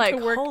 I was like,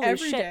 to work holy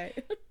every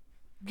shit.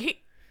 day.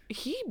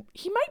 He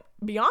might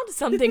be onto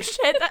something.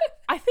 Shit,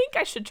 I think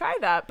I should try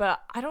that,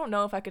 but I don't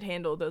know if I could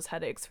handle those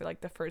headaches for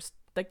like the first,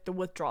 like the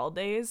withdrawal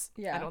days.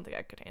 Yeah, I don't think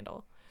I could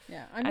handle.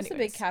 Yeah, I'm just a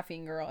big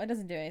caffeine girl. It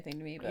doesn't do anything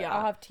to me, but yeah.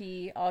 I'll have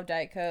tea, I'll have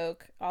Diet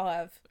Coke, I'll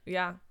have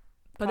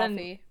but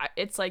coffee. Then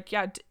it's like,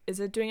 yeah, is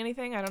it doing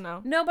anything? I don't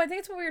know. No, but I think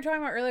it's what we were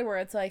talking about earlier, where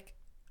it's like,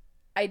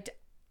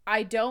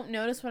 I don't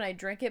notice when I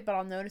drink it, but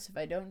I'll notice if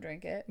I don't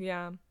drink it.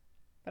 Yeah.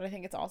 But I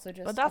think it's also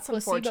just but that's a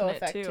placebo unfortunate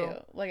effect too.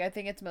 Like, I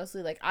think it's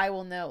mostly like, I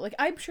will know. Like,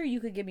 I'm sure you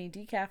could give me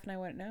decaf and I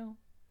wouldn't know.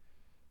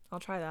 I'll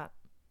try that.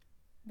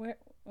 Where?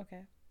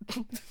 Okay.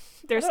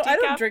 There's I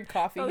don't drink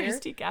coffee here. There's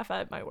decaf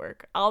at my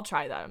work. I'll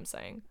try that, I'm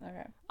saying.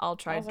 Okay. I'll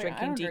try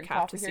drinking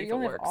decaf to see if it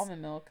works.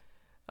 Almond milk.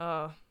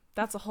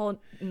 That's a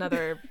whole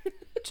another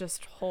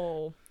just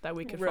hole that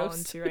we could fall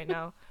into right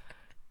now.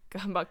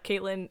 About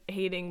Caitlin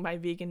hating my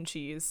vegan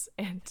cheese,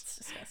 and it's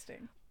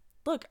disgusting.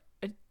 Look,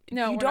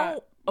 no, you don't.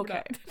 Not.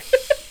 Okay.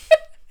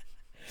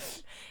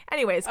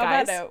 Anyways,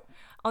 guys.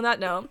 On that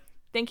note,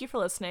 thank you for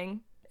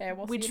listening. And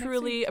we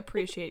truly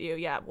appreciate you.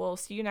 Yeah, we'll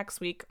see you next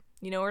week.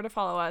 You know where to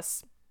follow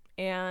us.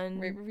 And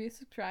rate, review,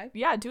 subscribe.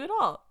 Yeah, do it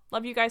all.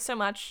 Love you guys so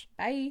much.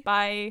 Bye.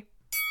 Bye.